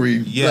jewelry.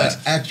 Yes,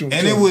 actual.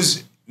 And it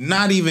was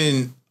not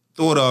even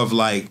thought of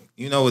like,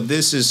 you know,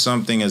 this is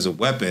something as a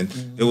weapon.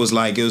 It was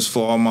like it was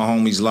for all my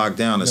homies locked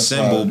down, a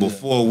symbol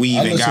before we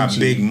even got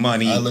big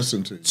money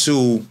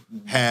to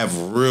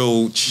have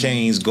real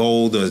chains,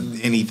 gold or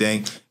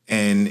anything.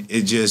 And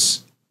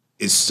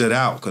it stood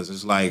out because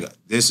it's like,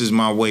 this is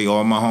my way.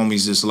 All my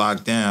homies just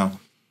locked down.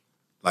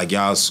 Like,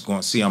 y'all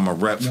gonna see I'm a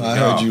rep for y'all. I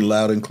heard you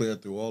loud and clear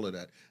through all of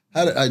that.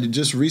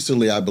 Just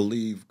recently, I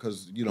believe,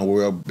 because, you know,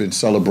 we've been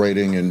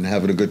celebrating and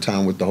having a good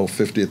time with the whole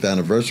 50th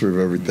anniversary of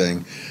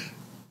everything.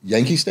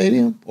 Yankee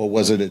Stadium, or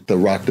was it at the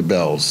Rock the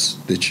Bells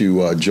that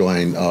you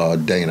joined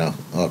Dana,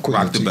 Queen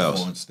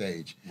Latifah on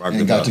stage,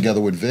 and got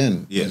together with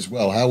Vin as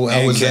well? How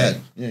was that?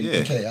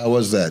 Okay, how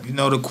was that? You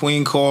know, the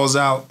Queen calls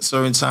out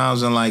certain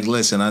times and like,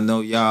 listen, I know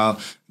y'all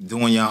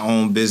doing your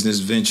own business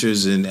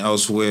ventures and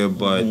elsewhere,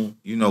 but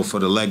you know, for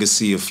the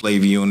legacy of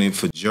Flavor Unit,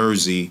 for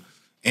Jersey,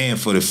 and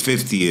for the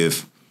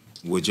 50th,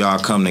 would y'all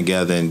come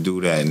together and do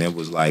that? And it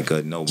was like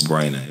a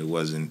no-brainer. It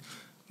wasn't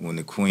when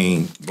the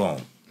Queen,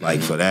 boom,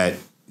 like for that.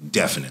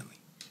 Definitely.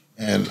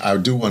 And I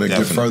do want to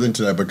get further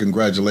into that, but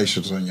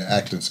congratulations on your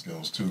acting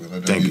skills too.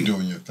 Because I know you're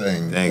doing your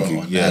thing. Thank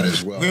you. That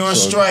as well. We're on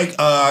strike.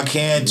 I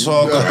can't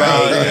talk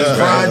about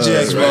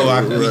projects,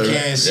 bro. We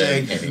can't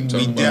say.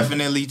 We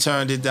definitely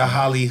turned it to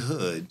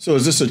Hollywood. So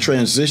is this a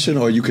transition,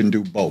 or you can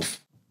do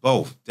both?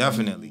 Both,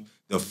 definitely.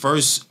 The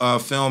first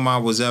film I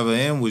was ever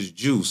in was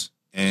Juice,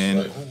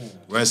 and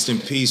rest in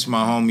peace,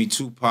 my homie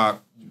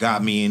Tupac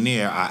got me in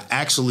there. I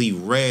actually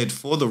read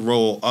for the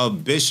role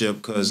of Bishop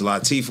because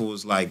Latifah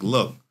was like,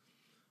 look,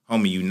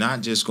 homie, you're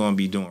not just going to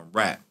be doing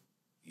rap.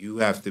 You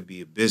have to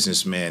be a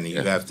businessman and you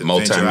have to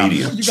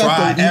multimedia. You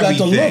got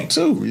the look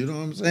too. You know what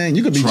I'm saying?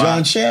 You could be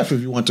John Shaft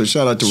if you want to.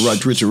 Shout out to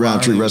Richard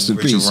Roundtree, rest in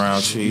peace.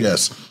 Roundtree,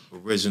 yes.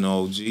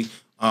 Original OG.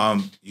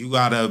 You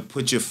got to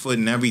put your foot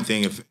in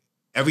everything. If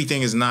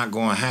everything is not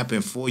going to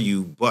happen for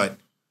you, but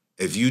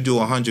if you do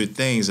 100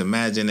 things,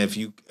 imagine if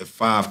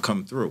 5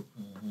 come through.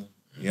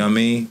 You know what I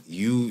mean?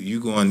 You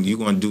going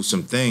to do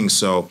some things.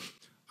 So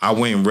I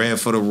went and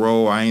read for the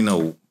role. I ain't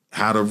know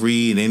how to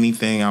read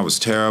anything. I was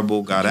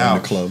terrible. Got out.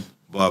 In the club.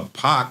 But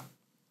Pac,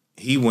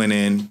 he went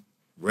in,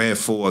 read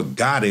for it,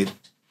 got it,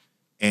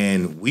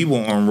 and we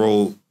were on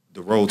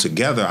the road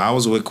together. I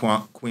was with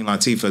Queen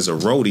Latifah as a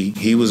roadie.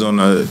 He was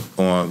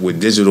with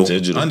Digital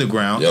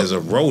Underground as a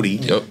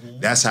roadie. Yep.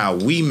 That's how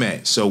we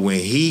met. So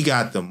when he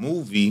got the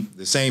movie,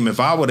 the same. If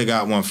I would have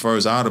got one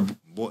first,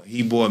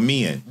 he brought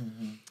me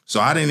in. So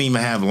I didn't even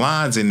have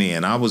lines in there,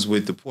 and I was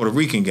with the Puerto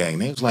Rican gang.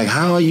 They was like,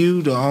 "How are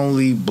you the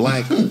only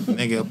black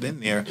nigga up in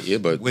there?" Yeah,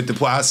 but with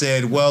the I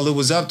said, "Well, it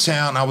was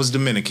uptown. I was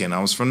Dominican. I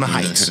was from the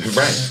Heights."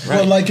 right.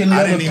 Well, like in the I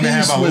other didn't even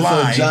have piece a with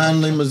line.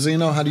 John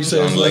Limazino, how do you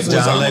say his last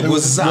name? John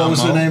Leguizamo. What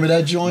was the name of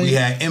that joint? We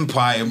had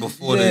Empire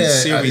before the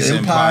series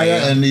Empire,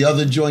 and the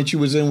other joint you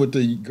was in with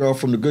the girl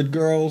from the Good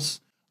Girls.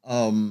 He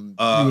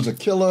was a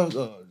killer,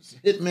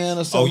 hitman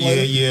or something.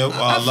 Oh yeah,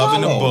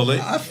 Loving the Bullet.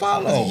 I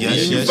follow.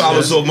 Yes, You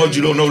follow so much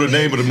you don't know the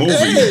name of the movie.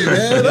 Hey,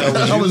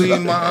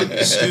 man.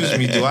 Excuse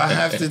me, do I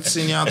have to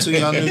send y'all to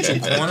y'all neutral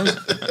corners?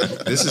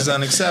 This is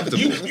unacceptable.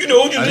 You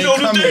know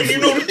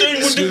the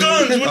thing with the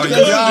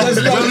guns.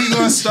 Y'all really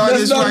gonna start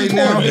this right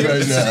now?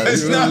 Right now.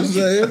 You know what I'm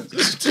saying?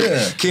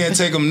 Yeah. Can't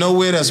take them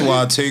nowhere. That's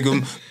why I take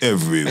them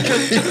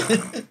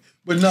everywhere.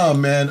 But no,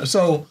 man.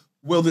 So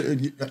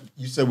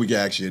you said we can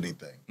ask you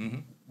anything. Mm-hmm.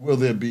 Will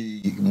there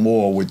be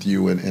more with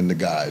you and the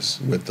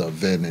guys, with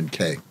Vin and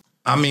Kay?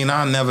 I mean,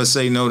 I'll never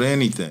say no to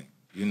anything,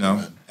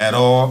 at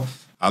all.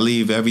 I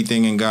leave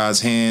everything in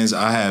God's hands.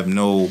 I have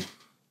no,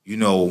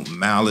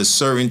 malice.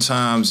 Certain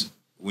times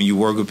when you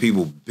work with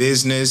people,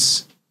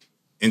 business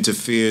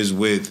interferes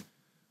with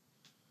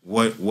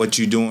what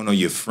you're doing or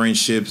your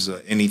friendships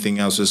or anything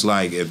else. It's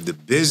like if the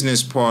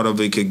business part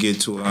of it could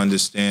get to an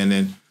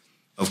understanding,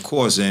 of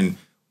course, and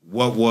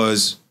what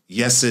was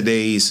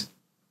yesterday's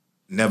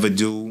never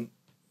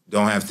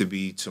don't have to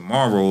be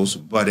tomorrow's,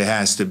 but it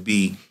has to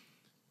be,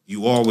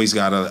 you always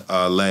gotta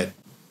let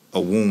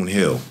a wound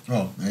heal.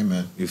 Oh,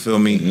 amen. You feel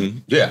me? Mm-hmm.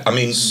 Yeah, I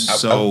mean,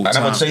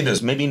 I would say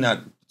this, maybe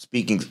not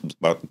speaking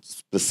about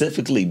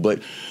specifically,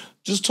 but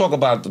just talk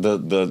about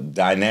the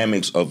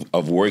dynamics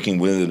of working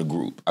within a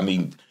group. I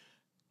mean,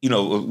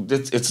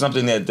 it's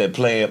something that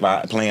Play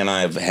and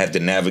I have had to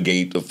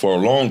navigate for a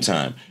long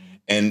time.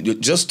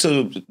 And just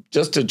to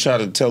try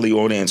to tell the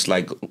audience,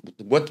 like,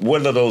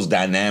 what are those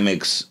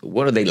dynamics?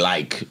 What are they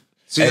like?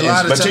 See, a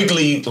lot of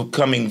particularly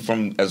coming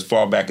from as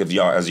far back as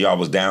y'all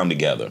was down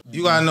together.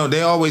 You gotta know,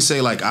 they always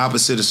say like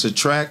opposites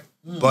attract,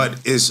 but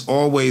it's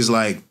always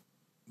like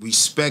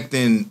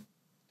respecting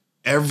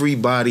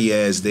everybody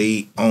as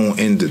they own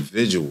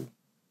individual.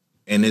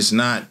 And it's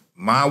not,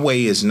 my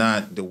way is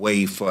not the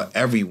way for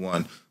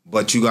everyone,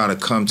 but you gotta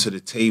come to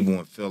the table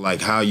and feel like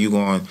how you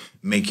gonna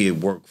make it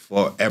work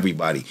for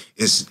everybody.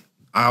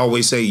 I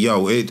always say,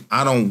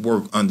 I don't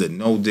work under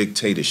no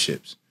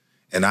dictatorships.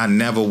 And I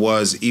never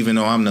was, even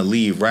though I'm the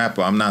lead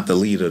rapper, I'm not the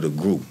lead of the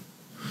group.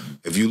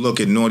 If you look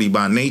at Naughty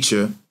by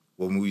Nature,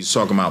 when we was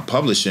talking about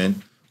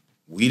publishing,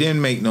 we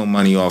didn't make no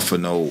money off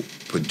of no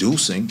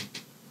producing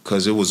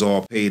because it was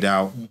all paid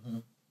out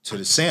to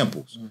the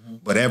samples. Mm-hmm.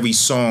 But every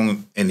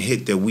song and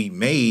hit that we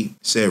made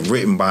said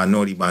written by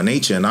Naughty by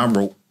Nature, and I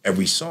wrote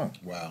every song.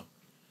 Wow.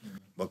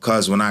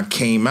 Because when I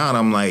came out,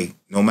 I'm like,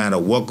 no matter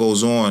what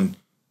goes on,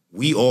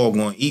 we all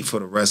gonna eat for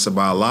the rest of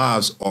our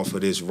lives off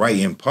of this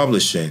writing,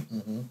 publishing.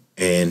 Mm-hmm.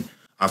 And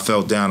I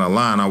felt down the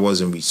line, I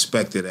wasn't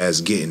respected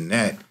as getting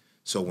that.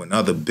 So when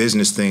other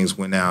business things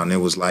went out and it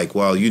was like,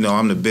 well,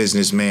 I'm the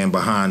businessman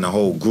behind the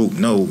whole group.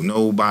 No,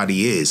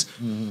 nobody is.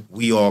 Mm-hmm.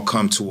 We all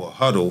come to a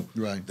huddle.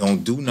 Right.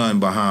 Don't do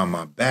nothing behind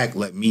my back.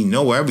 Let me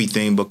know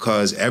everything,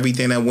 because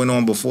everything that went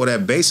on before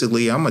that,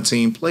 basically, I'm a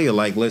team player.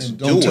 Like, let's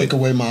do it. Don't take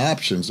away my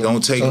options.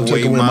 Don't take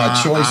away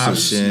my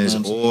choices.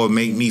 Options, or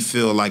make me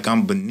feel like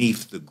I'm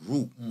beneath the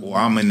group, or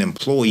I'm an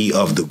employee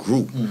of the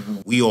group. Mm-hmm.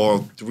 We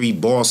all three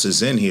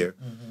bosses in here.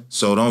 Mm-hmm.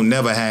 So don't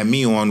never have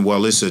me on,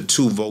 well, it's a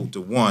 2 vote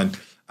to 1.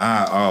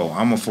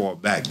 I'm going to fall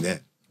back then.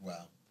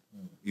 Wow.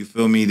 You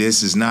feel me?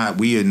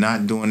 We are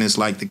not doing this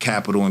like the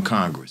Capitol and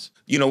Congress.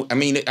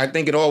 I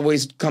think it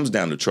always comes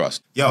down to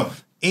trust.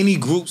 Any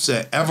groups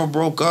that ever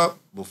broke up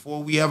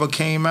before we ever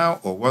came out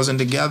or wasn't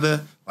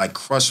together, like,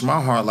 crushed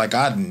my heart. Like,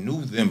 I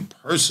knew them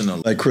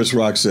personally. Like Chris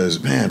Rock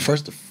says, man,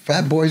 first the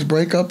Fat Boys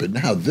break up and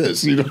now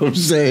this. You know what I'm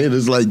saying?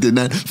 It's like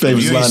that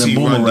famous line in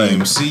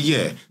Boomerang.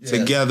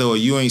 Together, or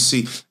you ain't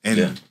see.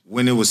 And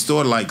when it was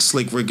thought like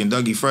Slick Rick and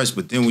Dougie Fresh,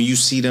 but then when you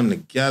see them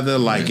together,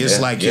 like, it's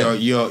like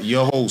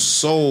your whole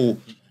soul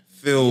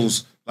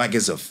feels like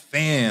it's a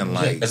fan.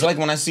 Like, it's like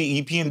when I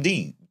see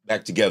EPMD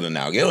back together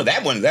now.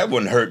 That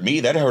one hurt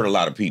me. That hurt a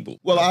lot of people.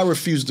 Well, I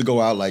refuse to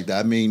go out like that.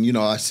 I mean,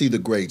 I see the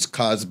greats,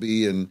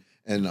 Cosby and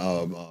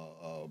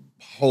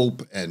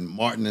Hope and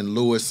Martin and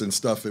Lewis and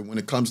stuff. And when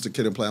it comes to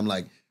Kid and Play, I'm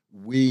like,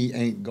 we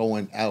ain't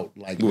going out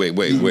like that.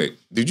 Wait.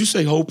 Did you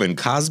say Hope and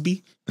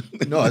Cosby?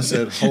 No, I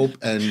said Hope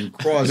and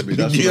Crosby.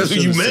 That's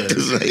what you meant to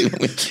say.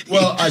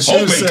 Well, I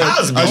should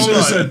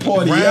have said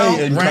Portier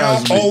and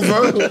Cosby.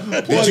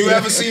 Over. Did you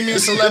ever see me in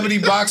celebrity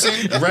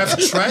boxing? Ref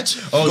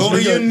Treach? Go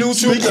to your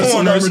neutral corners.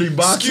 Celebrity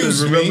boxing.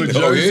 Excuse remember me.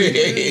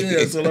 Jersey?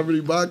 Yeah,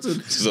 celebrity boxing.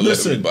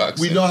 Listen,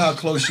 boxing. We know how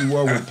close you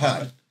were with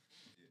Pop.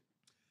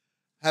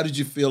 How did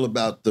you feel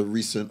about the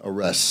recent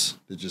arrests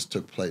that just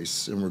took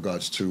place in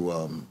regards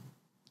to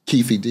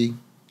Keefe D?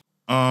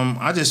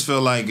 I just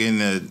feel like in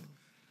the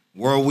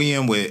world we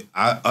in with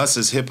us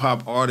as hip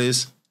hop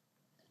artists,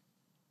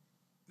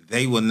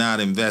 they were not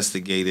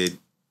investigated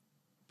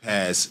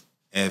past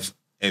if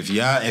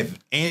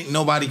ain't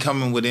nobody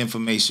coming with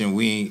information,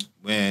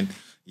 when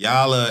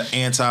Y'all are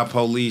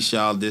anti-police,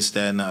 y'all this,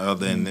 that, and the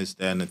other, and this,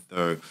 that, and the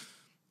third.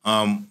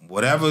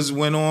 Whatever's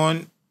went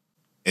on,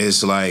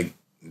 it's like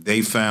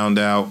they found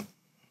out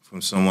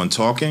from someone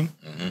talking,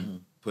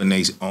 putting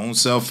their own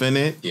self in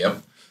it.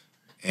 Yep.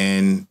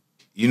 And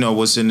you know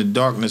what's in the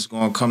darkness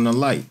gonna come to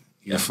light.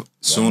 Yep.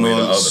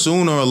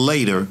 Sooner or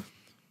later,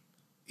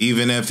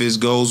 even if it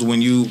goes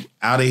when you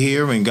out of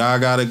here and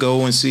God gotta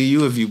go and see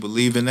you, if you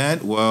believe in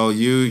that, well,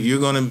 you're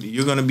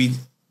gonna be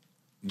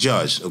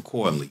judged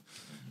accordingly.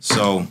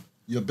 So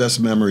your best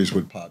memories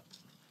with Pop?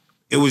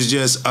 It was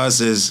just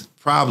us as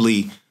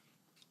probably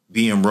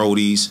being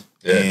roadies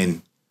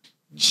and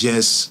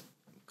just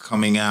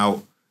coming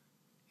out.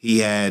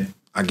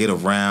 I get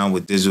around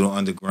with Digital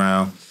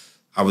Underground.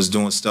 I was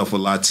doing stuff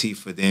with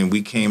Latifah. Then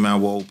we came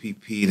out with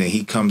OPP. Then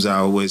he comes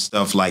out with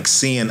stuff like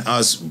seeing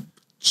us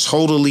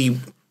totally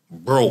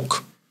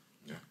broke,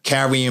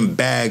 carrying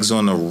bags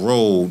on the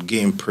road,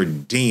 getting per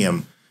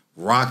diem,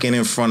 rocking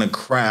in front of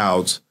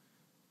crowds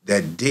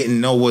that didn't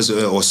know us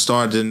or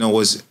started to know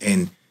us,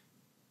 and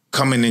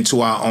coming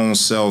into our own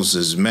selves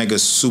as mega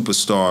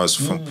superstars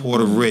from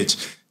Puerto Rich,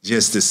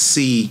 just to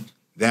see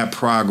that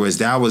progress.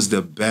 That was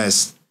the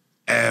best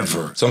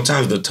ever.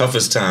 Sometimes the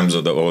toughest times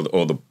or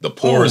the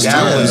poorest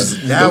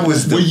times. That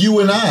was the you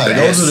and I.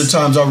 Best. Those are the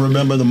times I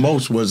remember the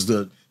most. Was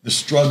the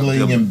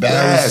struggling,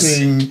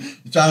 embarrassing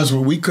times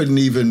where we couldn't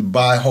even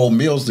buy whole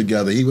meals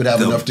together. He would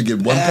have enough to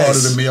get one part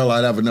of the meal.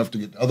 I'd have enough to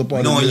get the other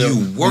part of the meal.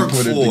 You worked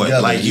for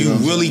it. Like you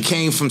really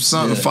came from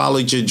something,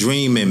 followed your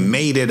dream, and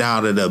made it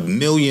out of the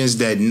millions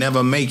that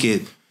never make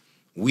it.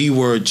 We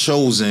were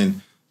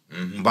chosen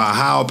by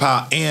higher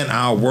power and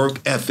our work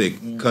ethic,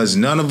 because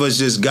none of us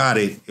just got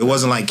it. It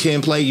wasn't like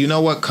Ken play, you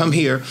know what, come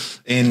here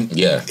and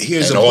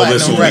here's and a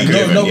platinum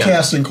record. No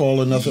casting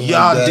call or nothing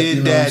y'all like that. Y'all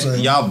did that.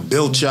 Y'all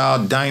built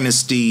y'all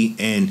dynasty,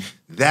 and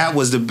that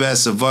was the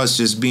best of us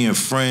just being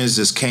friends,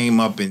 just came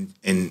up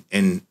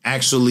and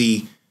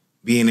actually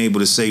being able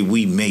to say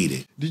we made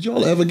it. Did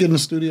y'all ever get in the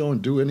studio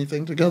and do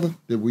anything together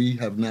that we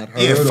have not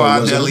heard? Yeah,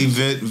 5 Deadly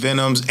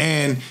Venoms,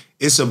 and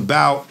it's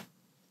about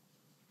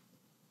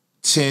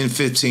 10,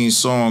 15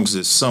 songs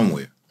that's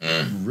somewhere.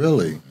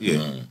 Really?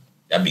 Yeah.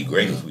 That'd be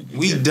great if we could.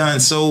 We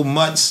done so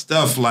much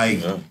stuff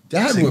like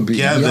that would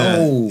be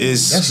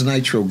that's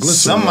nitroglycerin.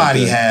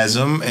 Somebody has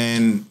them,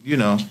 and you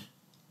know.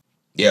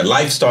 Yeah,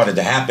 life started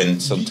to happen.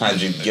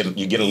 Sometimes you get a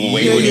little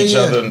away with each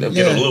other, and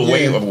get a little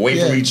away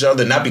from each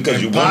other, not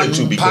because you wanted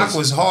to. Because Pac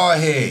was hard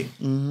head.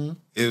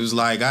 It was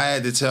like I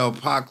had to tell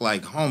Pac,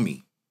 like,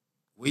 homie,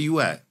 where you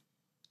at?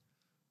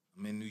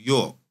 I'm in New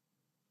York.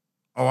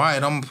 All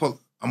right, I'm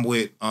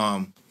with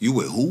you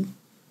with who?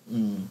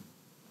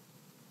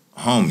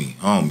 Homie.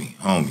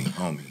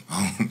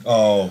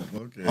 Oh,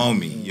 okay.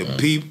 Homie, your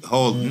peep.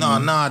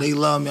 Nah, they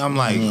love me. I'm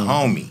like,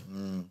 homie.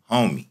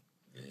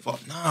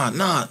 Nah,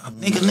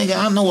 nigga,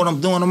 I know what I'm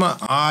doing. I'm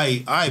like, all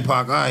right,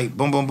 Pac, all right,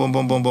 boom.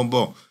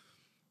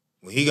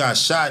 When he got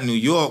shot in New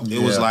York, it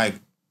was like,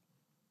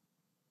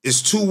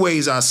 it's two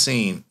ways I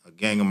seen a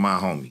gang of my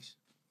homies.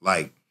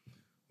 Like,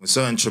 when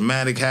something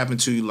traumatic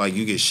happened to you, like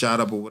you get shot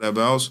up or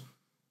whatever else,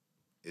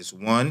 it's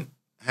one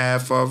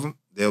half of them,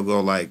 they'll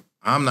go like,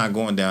 I'm not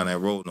going down that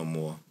road no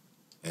more.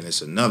 And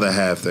it's another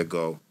half that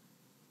go,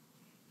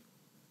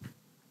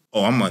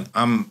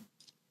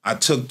 I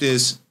took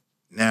this,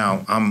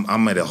 now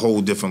I'm at a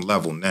whole different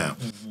level now.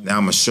 Now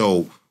I'm gonna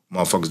show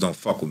motherfuckers don't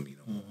fuck with me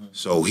no more.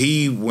 So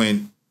he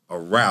went a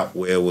route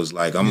where it was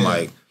like,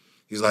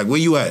 he's like, where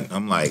you at?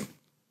 I'm like,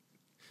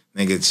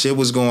 nigga, shit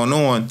was going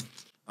on.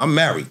 I'm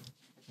married.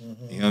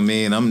 You know what I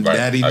mean? I'm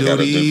daddy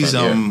duties.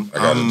 I'm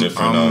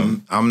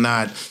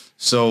not.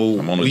 So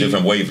I'm on a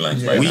different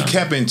wavelength right now. We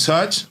kept in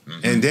touch,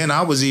 and then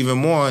I was even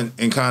more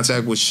in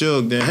contact with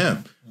Suge than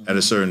him at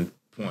a certain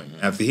point.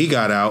 After he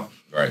got out,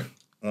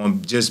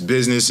 on just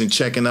business and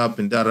checking up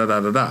and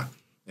da-da-da-da-da.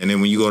 And then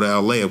when you go to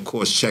L.A., of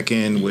course, check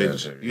in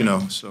with, you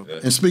know. So.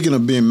 And speaking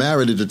of being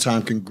married at the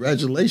time,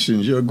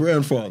 congratulations, you're a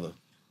grandfather.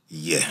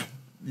 Yeah.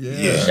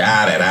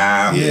 Shout it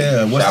out.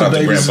 Yeah, what's the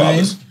baby's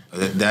name?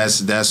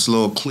 That's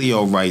little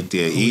Cleo right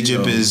there. Cleo.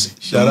 Egypt is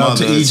shout out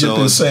to Egypt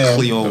and Sam.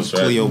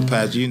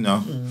 Cleopatra, you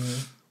know.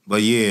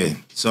 But yeah,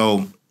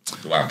 so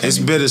it's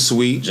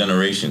bittersweet.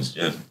 Generations.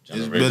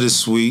 It's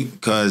bittersweet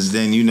because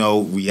then, you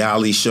know,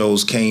 reality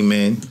shows came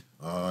in.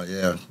 Oh,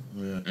 yeah.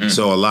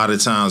 So a lot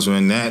of times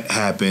when that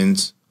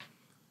happens,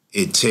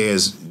 it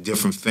tears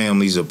different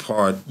families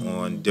apart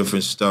on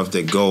different stuff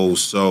that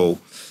goes. So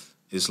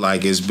it's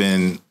like it's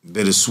been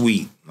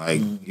bittersweet.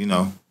 Like, you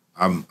know,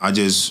 I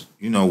just,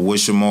 you know,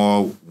 wish them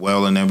all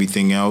well and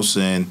everything else.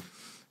 And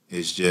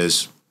it's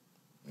just.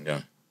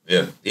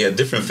 Yeah,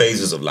 different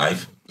phases of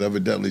life.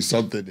 Evidently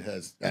something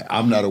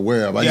I'm not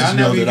aware of. I just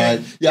know that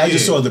I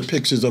just saw the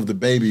pictures of the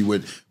baby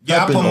with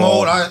I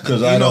promote.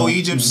 You know,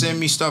 Egypt sent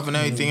me stuff and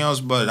everything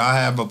else, but I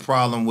have a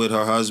problem with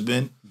her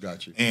husband.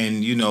 Gotcha.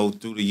 And, you know,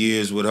 through the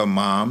years with her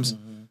moms,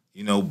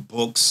 you know,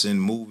 books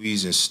and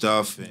movies and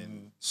stuff.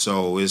 And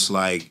so it's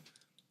like,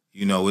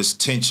 you know, it's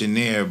tension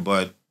there,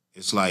 but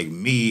it's like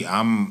me,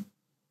 I'm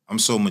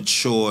so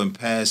mature and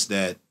past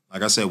that.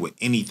 Like I said, with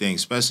anything,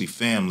 especially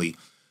family,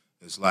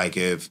 It's like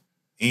if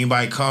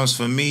anybody comes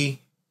for me,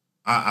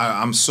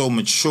 I'm so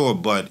mature,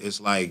 but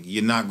it's like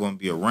you're not going to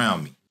be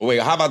around me. Wait,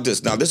 how about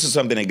this? Now, this is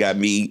something that got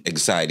me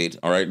excited.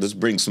 All right, let's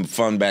bring some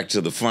fun back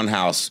to the fun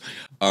house.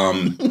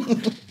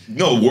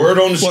 No, word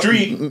on the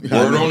street.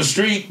 Word on the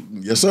street.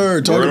 Yes,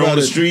 sir. Talk word about on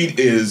the it. street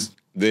is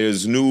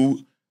there's new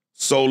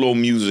solo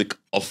music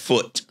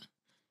afoot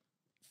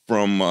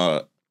from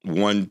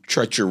one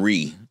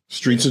Treachery.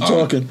 Streets are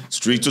talking.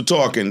 Streets are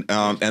talking.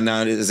 And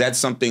now, is that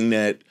something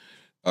that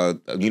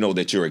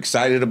that you're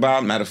excited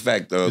about? Matter of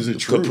fact, Is it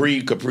true?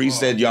 Capri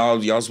said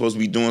y'all supposed to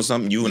be doing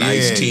something. You and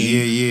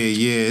Ice-T.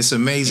 Yeah. It's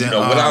amazing.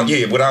 Without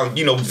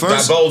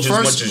divulge as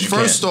much as you can.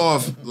 First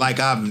off, like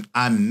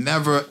I've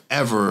never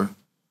ever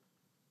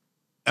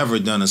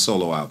done a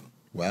solo album.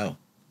 Wow.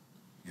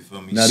 You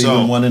feel me? Not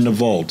even one in the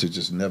vault. It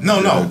just never.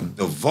 No.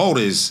 The vault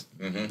has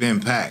been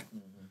packed,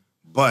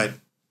 but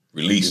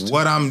released.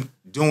 What I'm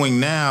doing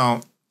now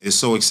is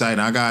so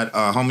exciting. I got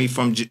a homie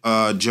from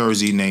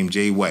Jersey named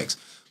Jay Wex.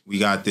 We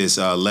got this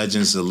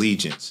Legends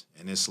Allegiance,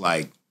 and it's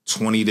like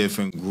 20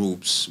 different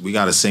groups. We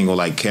got a single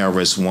like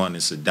KRS-One.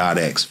 It's a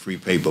 .x, Free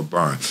Paper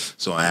Burn.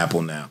 So on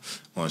Apple now,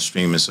 on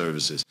streaming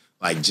services.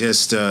 Like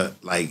just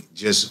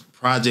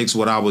projects,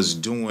 what I was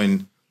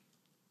doing,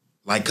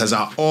 like, because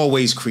I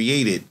always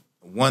created.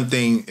 One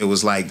thing, it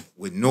was like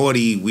with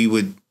Naughty, we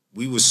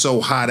were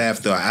so hot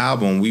after an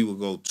album, we would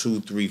go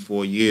 2, 3,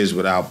 4 years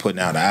without putting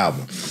out an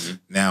album.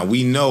 Now,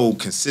 we know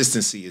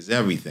consistency is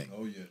everything.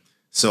 Oh, yeah.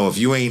 So if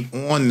you ain't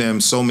on them,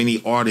 so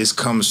many artists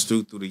comes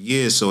through the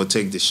years, so it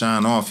take the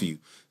shine off of you.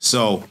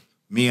 So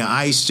me and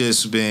Ice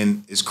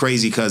it's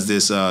crazy because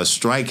this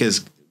strike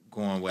is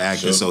going with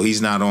acting, so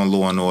he's not on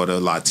Law and Order.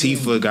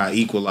 Latifah got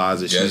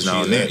Equalizer, she's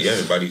not on there. Yeah,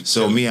 everybody.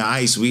 So me and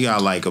Ice, we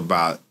got like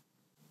about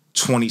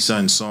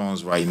 20-something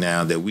songs right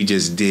now that we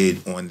just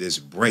did on this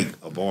break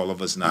of all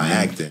of us not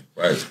acting.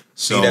 Right.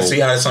 So see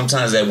how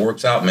sometimes that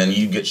works out, man.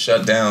 You get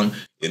shut down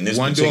in this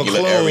particular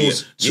area.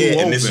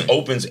 And this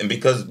opens, and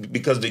because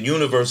the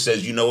universe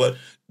says, you know what,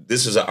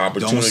 this is an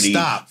opportunity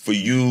for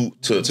you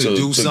to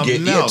do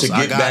something else. To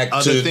get back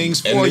other to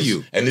things for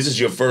you. And this is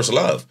your first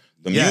love.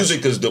 The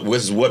music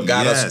was what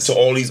got us to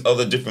all these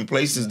other different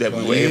places that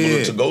we were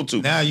able to go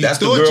to. Now you That's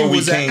thought the girl you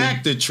was we an came.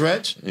 actor,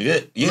 Treach.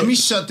 Yeah. Let me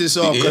shut this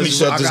off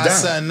because I got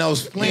something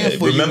else planned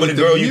for you. Remember the with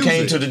girl the you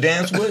came music. to the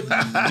dance with?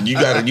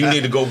 You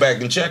need to go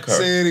back and check her.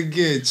 Say it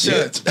again,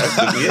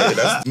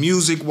 Treach.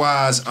 Music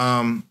wise,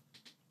 I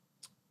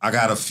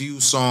got a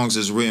few songs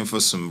that's written for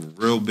some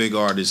real big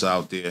artists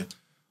out there,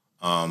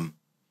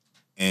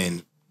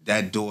 and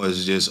that door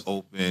is just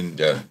open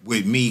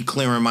with me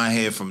clearing my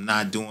head from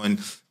not doing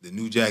the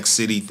New Jack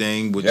City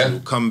thing, which will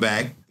come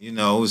back. You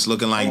know, it's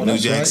looking like New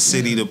Jack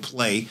City to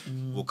play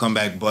will come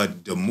back.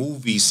 But the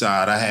movie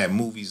side, I had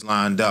movies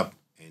lined up,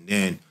 and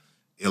then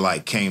it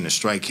like the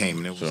strike came,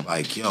 and it was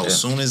like, yo, as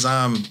soon as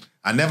I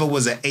never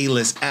was an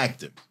A-list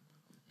actor.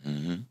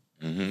 You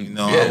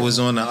know, I was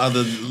on the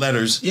other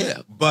letters.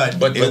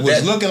 But it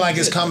was looking like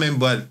it's coming,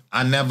 but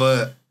I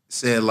never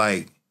said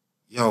like,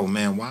 yo,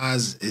 man, why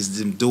is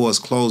them doors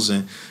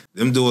closing?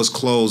 Them doors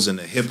closed and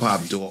the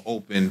hip-hop door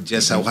open.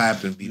 Just how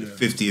happened to be the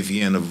 50th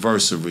year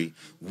anniversary.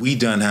 We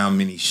done how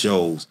many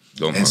shows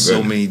and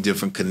so many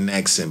different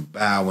connects and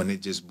bow, and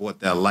it just brought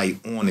that light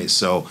on it.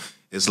 So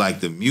it's like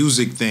the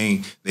music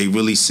thing, they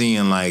really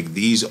seeing like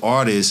these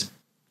artists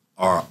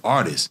are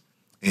artists.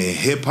 In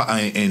hip-hop,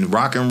 in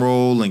rock and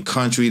roll and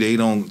country, they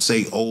don't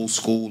say old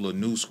school or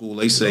new school.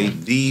 They say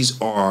these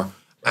are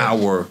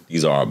our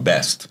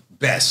best.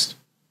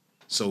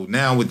 So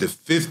now with the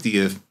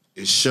 50th,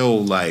 it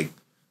showed like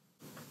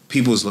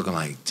people's looking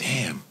like,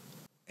 damn.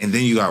 And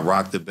then you got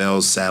Rock the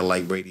Bells,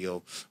 satellite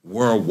radio,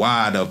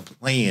 worldwide of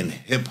playing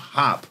hip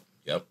hop.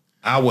 Yep.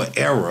 Our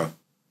era,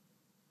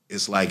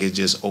 it's like it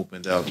just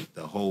opened up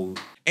the whole.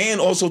 And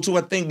also too,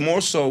 I think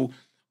more so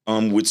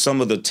with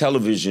some of the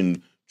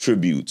television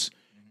tributes.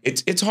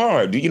 It's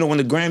hard. You know, when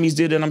the Grammys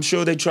did it, I'm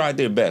sure they tried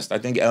their best. I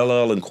think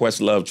LL and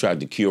Questlove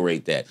tried to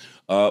curate that.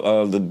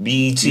 The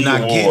BET You're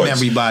not Awards, getting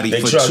everybody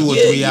for 2 or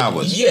 3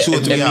 hours. 2 or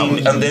 3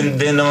 hours. And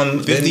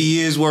then 50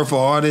 years worth of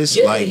artists.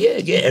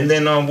 And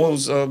then what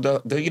was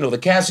the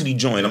Cassidy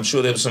joint? I'm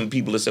sure there were some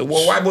people that said,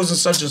 well, why wasn't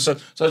such and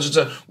such?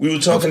 We were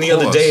talking the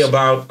other day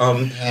about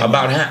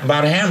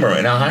Hammer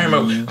and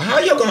how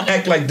y'all gonna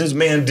act like this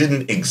man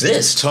didn't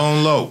exist?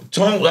 Tone low.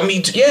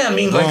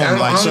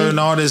 Like certain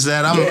artists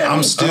that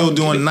I'm still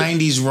doing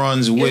 90s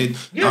runs with.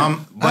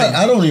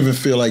 I don't even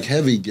feel like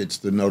Heavy gets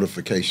the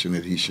notification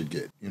that he should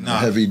get. You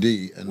know, Heavy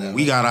D. And when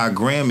we got our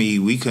Grammy,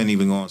 we couldn't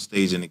even go on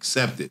stage and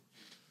accept it.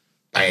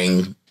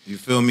 Bang. You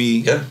feel me?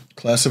 Yeah.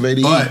 Class of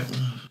 88. But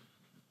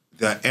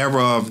the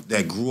era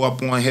that grew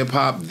up on hip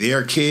hop,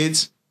 their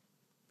kids,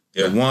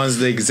 the ones,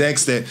 the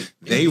execs that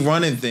they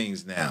running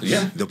things now.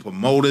 Yeah. The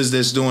promoters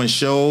that's doing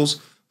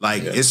shows,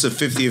 like it's a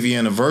 50th year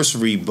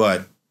anniversary,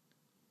 but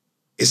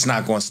it's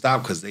not going to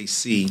stop because they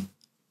see.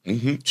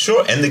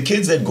 Sure, and the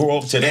kids that grow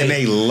up today, and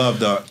they love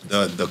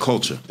the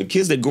culture. The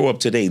kids that grow up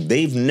today,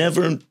 they've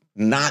never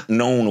not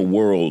known a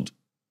world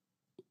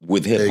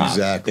with hip hop.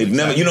 Exactly. They've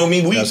never, you know what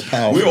I mean? That's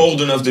powerful. We're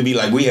old enough to be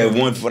like, we had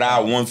 1 foot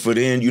out, 1 foot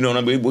in. You know what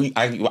I mean?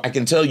 I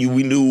can tell you,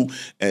 we knew,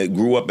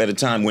 grew up at a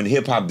time when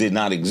hip hop did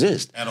not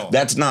exist At all.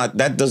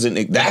 That doesn't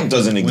exist When it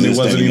wasn't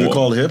anymore. even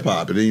called hip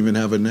hop, it didn't even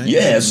have a name.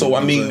 Yeah, so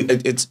I mean,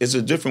 it's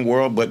a different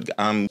world. But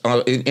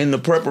in the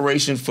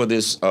preparation for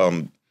this,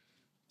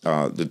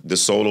 the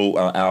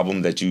solo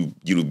album that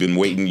you've been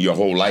waiting your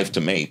whole life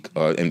to make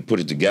and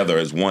put it together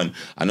as one.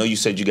 I know you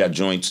said you got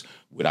joints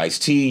with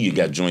Ice-T, you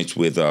got joints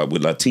with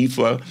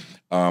Latifah.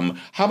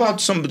 How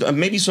about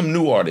maybe some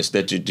new artists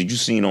that you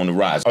seen on the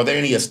rise? Are there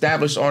any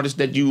established artists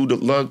that you would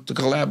love to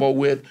collabo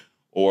with,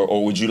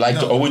 or would you like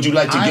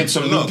to get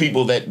some new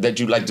people that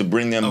you'd like to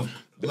bring them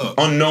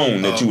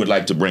unknown that you would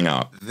like to bring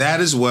out? That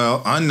as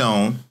well,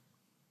 unknown,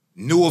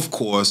 new of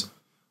course,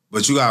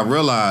 but you gotta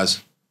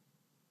realize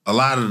a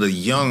lot of the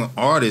young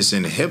artists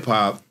in hip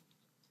hop,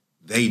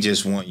 they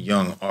just want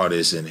young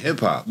artists in hip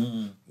hop.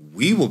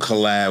 We will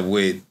collab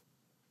with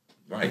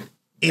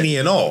any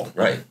and all.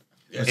 Right.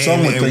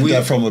 Some would think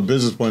that from a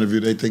business point of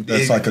view, they think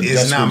that's like a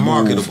desperate it's not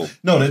marketable. move.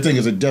 No, they think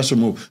it's a desperate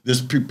move.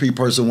 This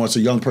person wants a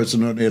young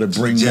person on there to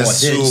bring more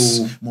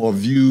hits, more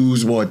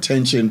views, more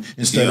attention,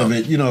 instead of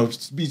it,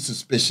 be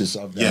suspicious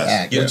of that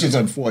act, which is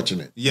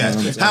unfortunate. Yes.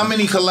 You know How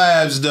many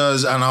collabs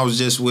does, and I was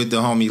just with the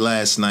homie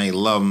last night,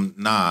 Love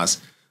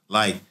Nas,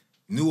 like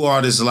new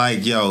artists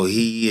like, yo,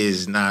 he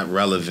is not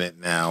relevant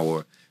now,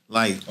 or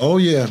like. Oh,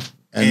 yeah.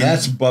 And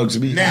that's bugs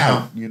me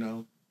now,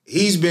 out,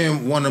 He's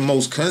been one of the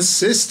most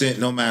consistent,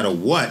 no matter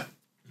what,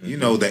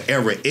 the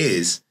era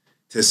is,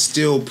 to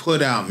still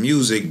put out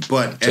music.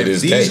 But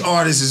if these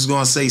artists is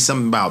going to say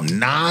something about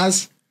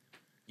Nas,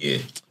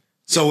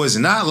 so it's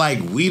not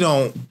like we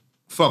don't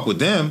fuck with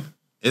them.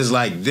 It's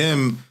like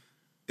them,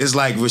 it's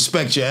like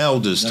respect your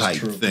elders type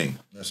thing.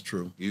 That's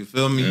true. You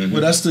feel me? Mm-hmm.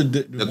 Well, that's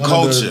the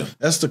culture.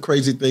 That's the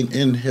crazy thing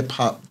in hip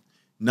hop.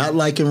 Not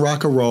like in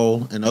rock and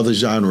roll and other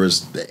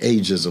genres, the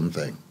ageism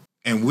thing.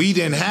 And we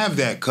didn't have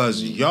that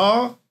because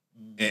y'all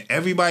and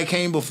everybody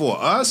came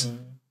before us.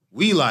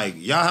 We like,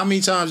 y'all, how many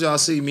times y'all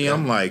see me?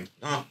 I'm like,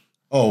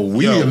 oh,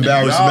 we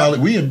embarrass Melly.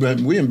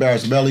 We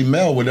embarrass Melly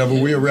Mel whenever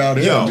we're around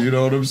him. You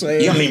know what I'm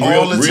saying? Yeah, I mean,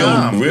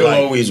 real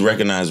always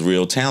recognize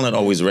real. Talent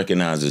always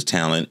recognizes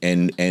talent,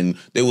 and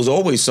there was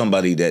always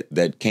somebody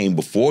that came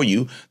before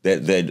you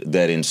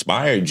that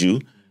inspired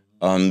you.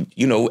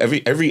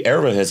 Every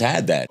era has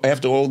had that.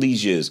 After all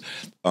these years,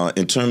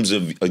 in terms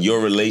of your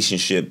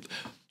relationship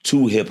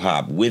to hip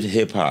hop, with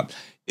hip hop,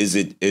 is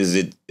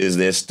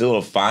there still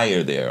a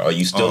fire there? Are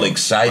you still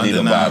excited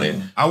about it?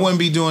 I wouldn't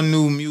be doing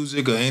new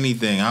music or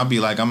anything. I'll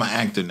be like, I'm an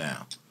actor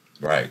now.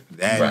 Right.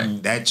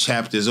 That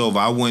chapter's over.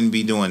 I wouldn't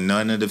be doing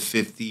none of the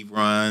 50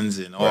 runs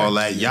and all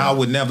that. Y'all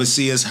would never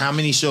see us. How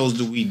many shows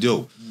do we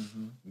do?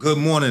 Good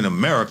Morning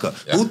America.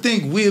 Yeah. Who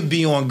think we'd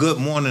be on Good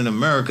Morning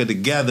America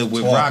together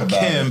with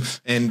Rakim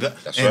and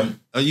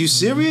are you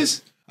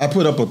serious? I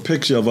put up a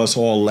picture of us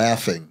all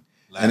laughing.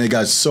 And it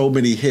got so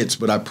many hits,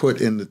 but I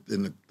put in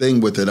the thing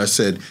with it, I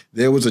said,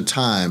 there was a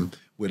time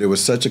where there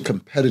was such a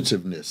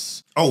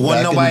competitiveness. Oh,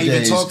 well, nobody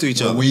even talk to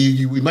each other.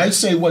 We might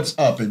say what's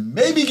up and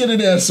maybe get an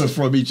answer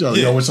from each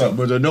other. What's up?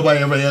 But nobody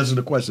ever answered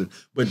the question.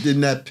 But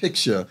in that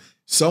picture,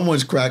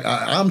 someone's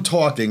I'm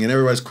talking and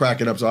everybody's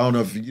cracking up. So I don't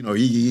know if,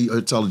 he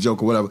tell a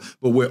joke or whatever,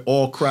 but we're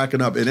all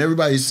cracking up. And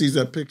everybody sees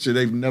that picture.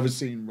 They've never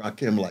seen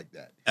Rakim like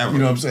that. Ever. You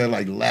know what I'm saying?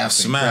 Like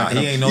laughing. Smile.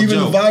 He ain't no Even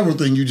joke. The viral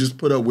thing you just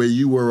put up where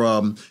you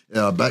were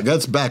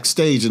that's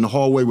backstage in the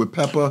hallway with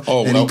Pepper,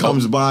 and he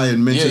comes by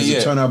and mentions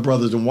the Turnout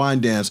Brothers and Wine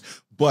Dance.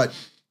 But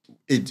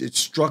it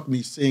struck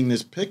me seeing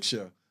this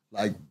picture,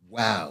 like,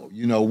 wow,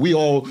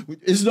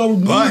 it's no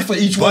need for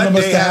each one of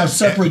us to have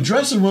separate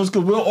dressing rooms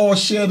because we'll all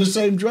share the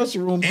same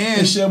dressing room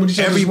and share with each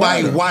other.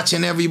 Everybody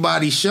watching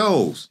everybody's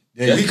shows.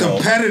 We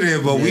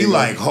competitive, but we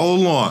like,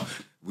 hold on.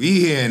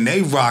 We here and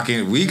they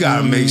rocking. We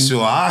gotta make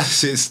sure our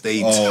shit stay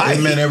tight.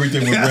 It meant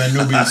everything when Brand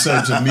Nubian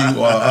said to me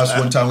or us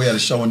one time. We had a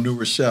show in New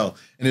Rochelle,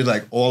 and it's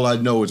like, all I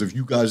know is if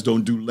you guys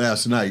don't do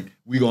last night,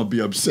 we gonna be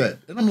upset.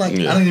 And I'm like, I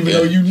didn't even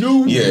know you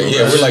knew.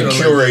 We're like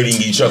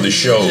curating each other's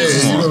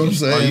shows. You know what I'm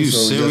saying? Are you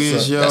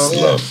serious, yo? That's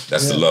love.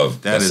 That's the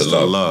love. That is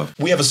the love.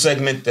 We have a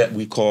segment that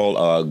we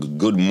call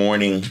Good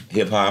Morning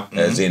Hip Hop,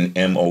 as in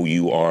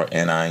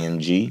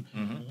MOURNING,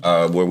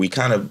 where we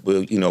kind of,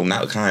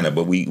 not kind of,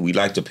 but we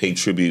like to pay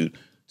tribute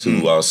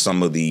to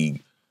some of the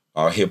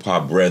hip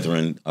hop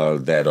brethren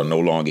that are no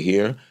longer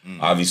here.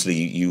 Obviously,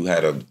 you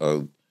had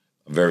a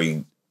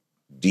very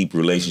deep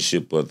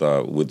relationship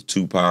with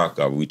Tupac.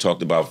 We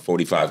talked about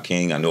 45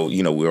 King. I know,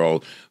 we're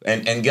all,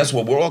 and guess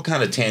what? We're all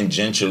kind of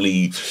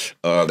tangentially,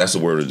 that's the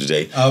word of the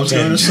day. I was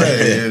going to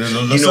say,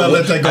 let's not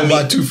let that go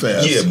by too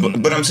fast. Yeah,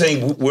 but I'm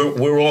saying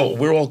we're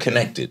all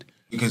connected.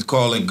 You can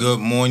call it Good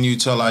Morning You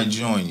Till I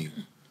Join You.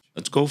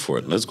 Let's go for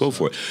it.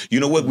 You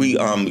know what? We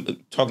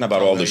talking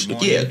about all this.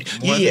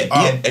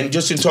 And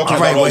just in talking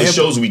about all the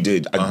shows we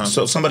did.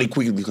 So somebody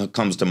quickly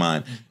comes to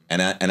mind,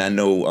 and I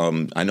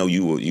know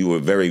you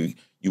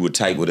were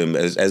tight with him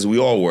as we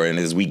all were, and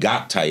as we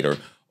got tighter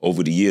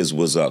over the years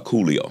was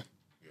Coolio.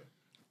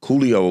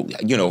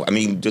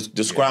 Coolio, just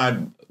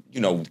describe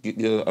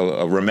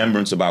a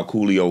remembrance about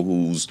Coolio,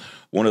 who's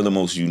one of the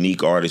most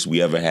unique artists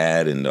we ever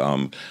had, and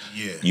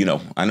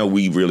I know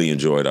we really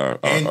enjoyed our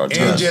time.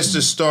 And just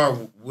to start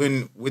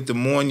with the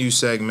Mourn You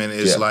segment,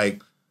 it's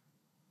like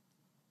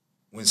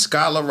when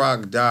Scholar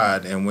Rock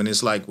died, and when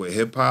it's like with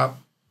hip hop,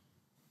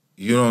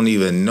 you don't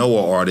even know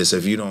an artist.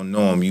 If you don't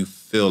know him, you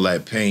feel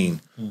that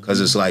pain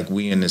because it's like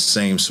we in the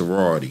same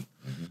sorority.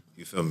 Mm-hmm.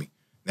 You feel me?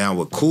 Now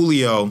with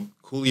Coolio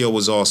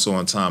was also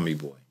on Tommy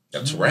Boy.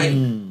 That's right.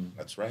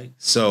 That's right.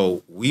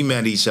 So we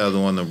met each other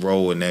on the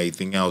road and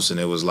everything else, and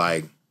it was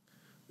like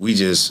we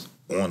just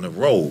on the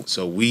road.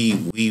 So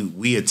we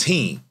a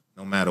team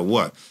no matter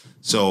what.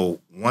 So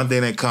one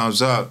thing that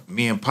comes up,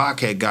 me and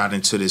Pac had got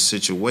into this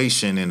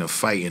situation in a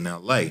fight in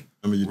L.A.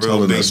 I mean, you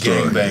real big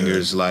story,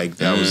 gangbangers like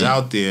that was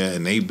out there,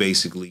 and they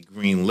basically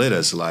green lit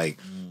us. Like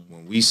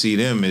when we see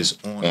them, it's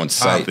on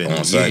site.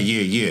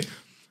 Yeah.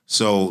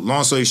 So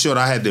long story short,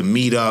 I had to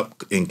meet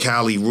up in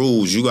Cali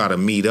rules. You got to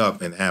meet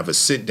up and have a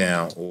sit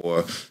down,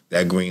 or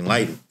that green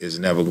light is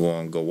never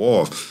going to go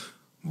off.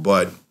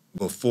 But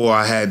before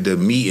I had the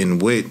meeting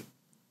with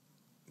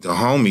the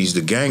homies,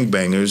 the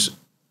gangbangers,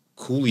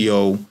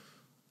 Coolio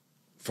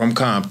from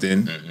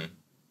Compton,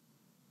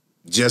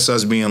 just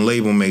us being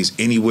label mates,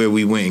 anywhere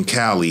we went in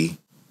Cali,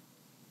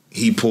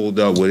 he pulled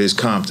up with his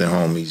Compton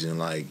homies and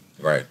like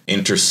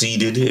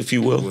interceded, if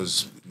you will. It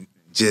was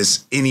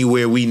just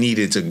anywhere we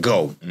needed to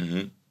go,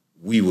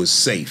 we was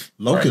safe.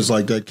 Loke is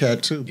like that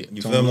cat too.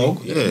 You feel me?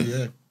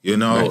 Yeah. You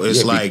know,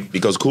 it's like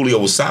because Coolio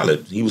was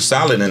solid. He was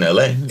solid in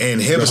L.A.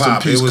 And hip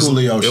hop, it was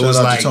Coolio. It was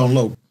like Tone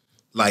Loke.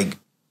 Like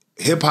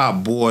hip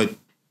hop brought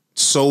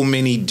so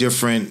many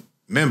different.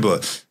 Remember,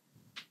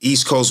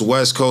 East Coast,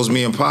 West Coast.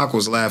 Me and Pac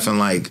was laughing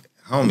like,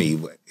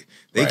 homie,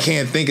 they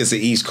can't think it's the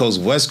East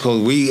Coast, West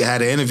Coast. We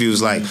had an interview. It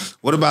was like,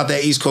 what about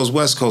that East Coast,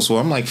 West Coast? Well,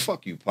 I'm like,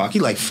 fuck you, Pac. He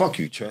like, fuck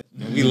you, Treach.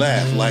 We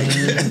laugh like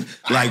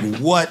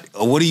what?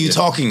 What are you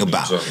talking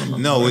about?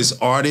 No, it's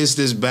artists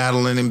that's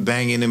battling and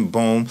banging and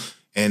boom,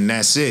 and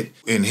that's it.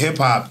 In hip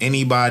hop,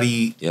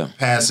 anybody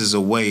passes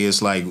away,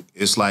 it's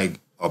like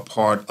a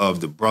part of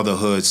the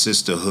brotherhood,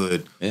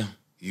 sisterhood. Yeah.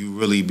 You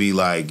really be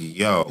like,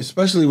 yo.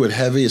 Especially with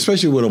Heavy,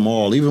 especially with them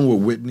all, even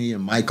with Whitney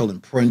and Michael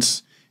and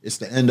Prince, it's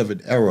the end of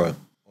an era.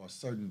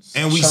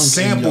 And we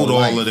sampled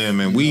all of them,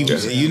 and we,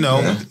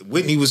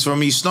 Whitney was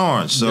from East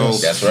Orange, so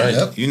that's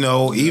right. You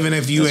know, even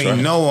if you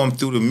ain't know them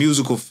through the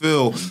musical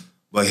field,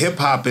 but hip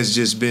hop has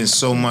just been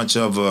so much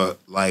of a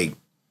like.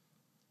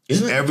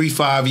 Every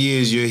 5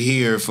 years you're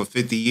here for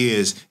 50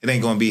 years, it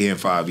ain't gonna be here in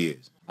 5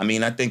 years. I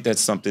mean, I think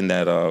that's something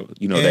that that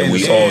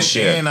we all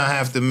share. And I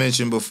have to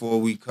mention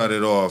before we cut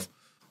it off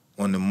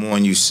on the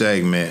Mourn You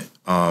segment,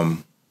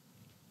 one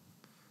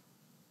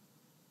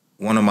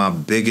of my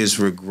biggest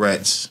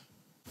regrets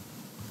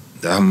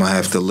that I'm gonna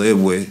have to live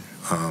with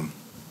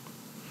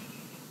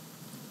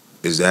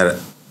is that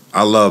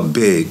I love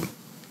Big,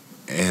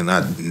 and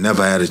I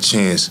never had a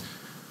chance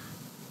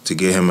to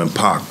get him and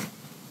Pac.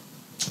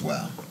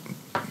 Wow.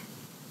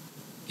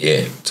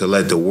 Yeah. To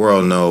let the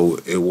world know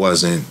it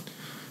wasn't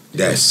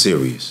that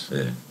serious.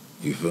 Yeah.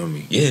 You feel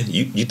me? Yeah.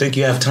 You think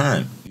you have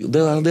time?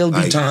 There'll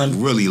be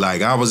time. Really,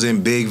 like I was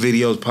in Big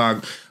videos.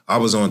 Pac. I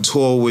was on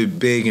tour with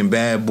Big and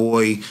Bad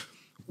Boy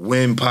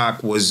when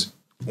Pac was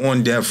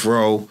on death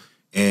row.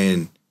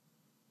 And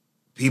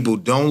people,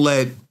 don't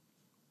let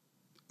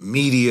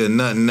media,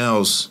 nothing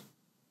else,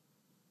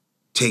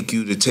 take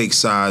you to take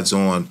sides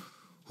on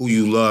who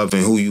you love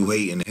and who you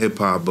hate in hip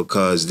hop,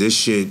 because this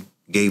shit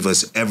gave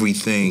us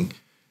everything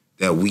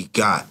that we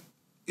got.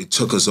 It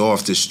took us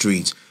off the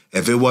streets.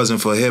 If it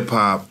wasn't for hip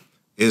hop,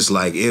 it's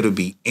like it'll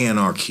be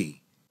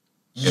anarchy.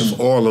 If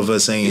all of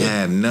us ain't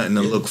had nothing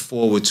to look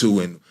forward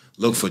to and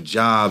look for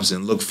jobs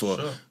and look for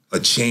a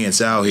chance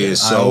out here.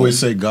 So I always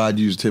say God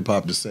used hip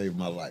hop to save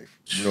my life.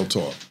 Real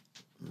talk.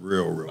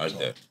 Real like talk.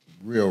 That.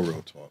 Real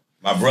talk.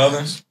 My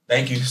brothers,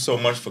 thank you so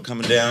much for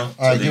coming down.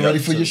 All right, get ready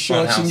for your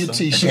shorts and your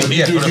t-shirt.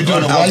 You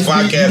doing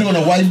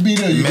a wife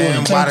beater? You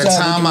man, by the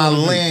time I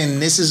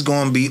land, this is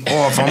gonna be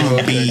off. I'm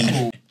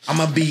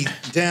gonna be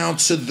down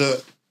to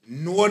the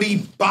naughty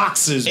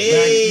boxers. Yeah!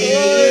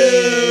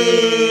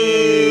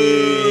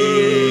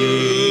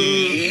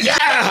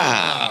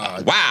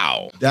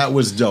 Wow. That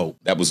was dope.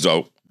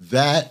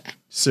 That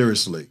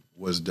seriously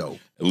was dope.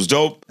 It was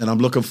dope. And I'm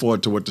looking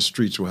forward to what the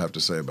streets will have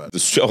to say about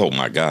it. Oh,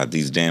 my God,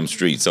 these damn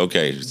streets.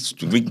 Okay.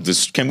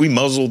 Can we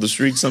muzzle the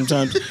streets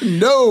sometimes?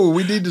 No,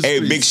 we need the streets.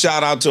 Hey, big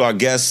shout out to our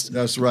guest.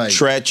 That's right.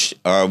 Treach.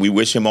 We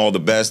wish him all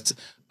the best.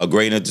 A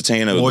great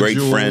entertainer, a great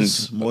friend.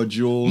 More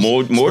jewels.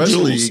 More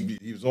jewels.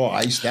 He was all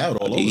iced out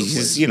all over the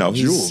place.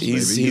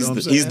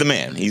 He's the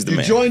man. He's the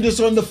man. Joined us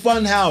on the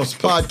Funhouse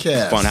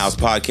podcast. Funhouse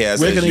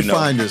podcast. Where can he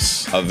find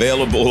us?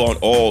 Available on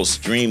all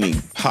streaming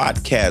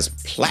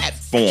podcast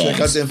platforms. Check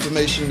out the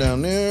information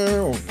down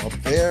there, or up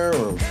there,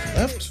 or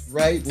left,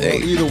 right. Well,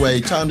 either way,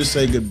 time to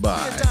say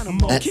goodbye.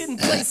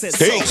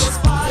 Peace.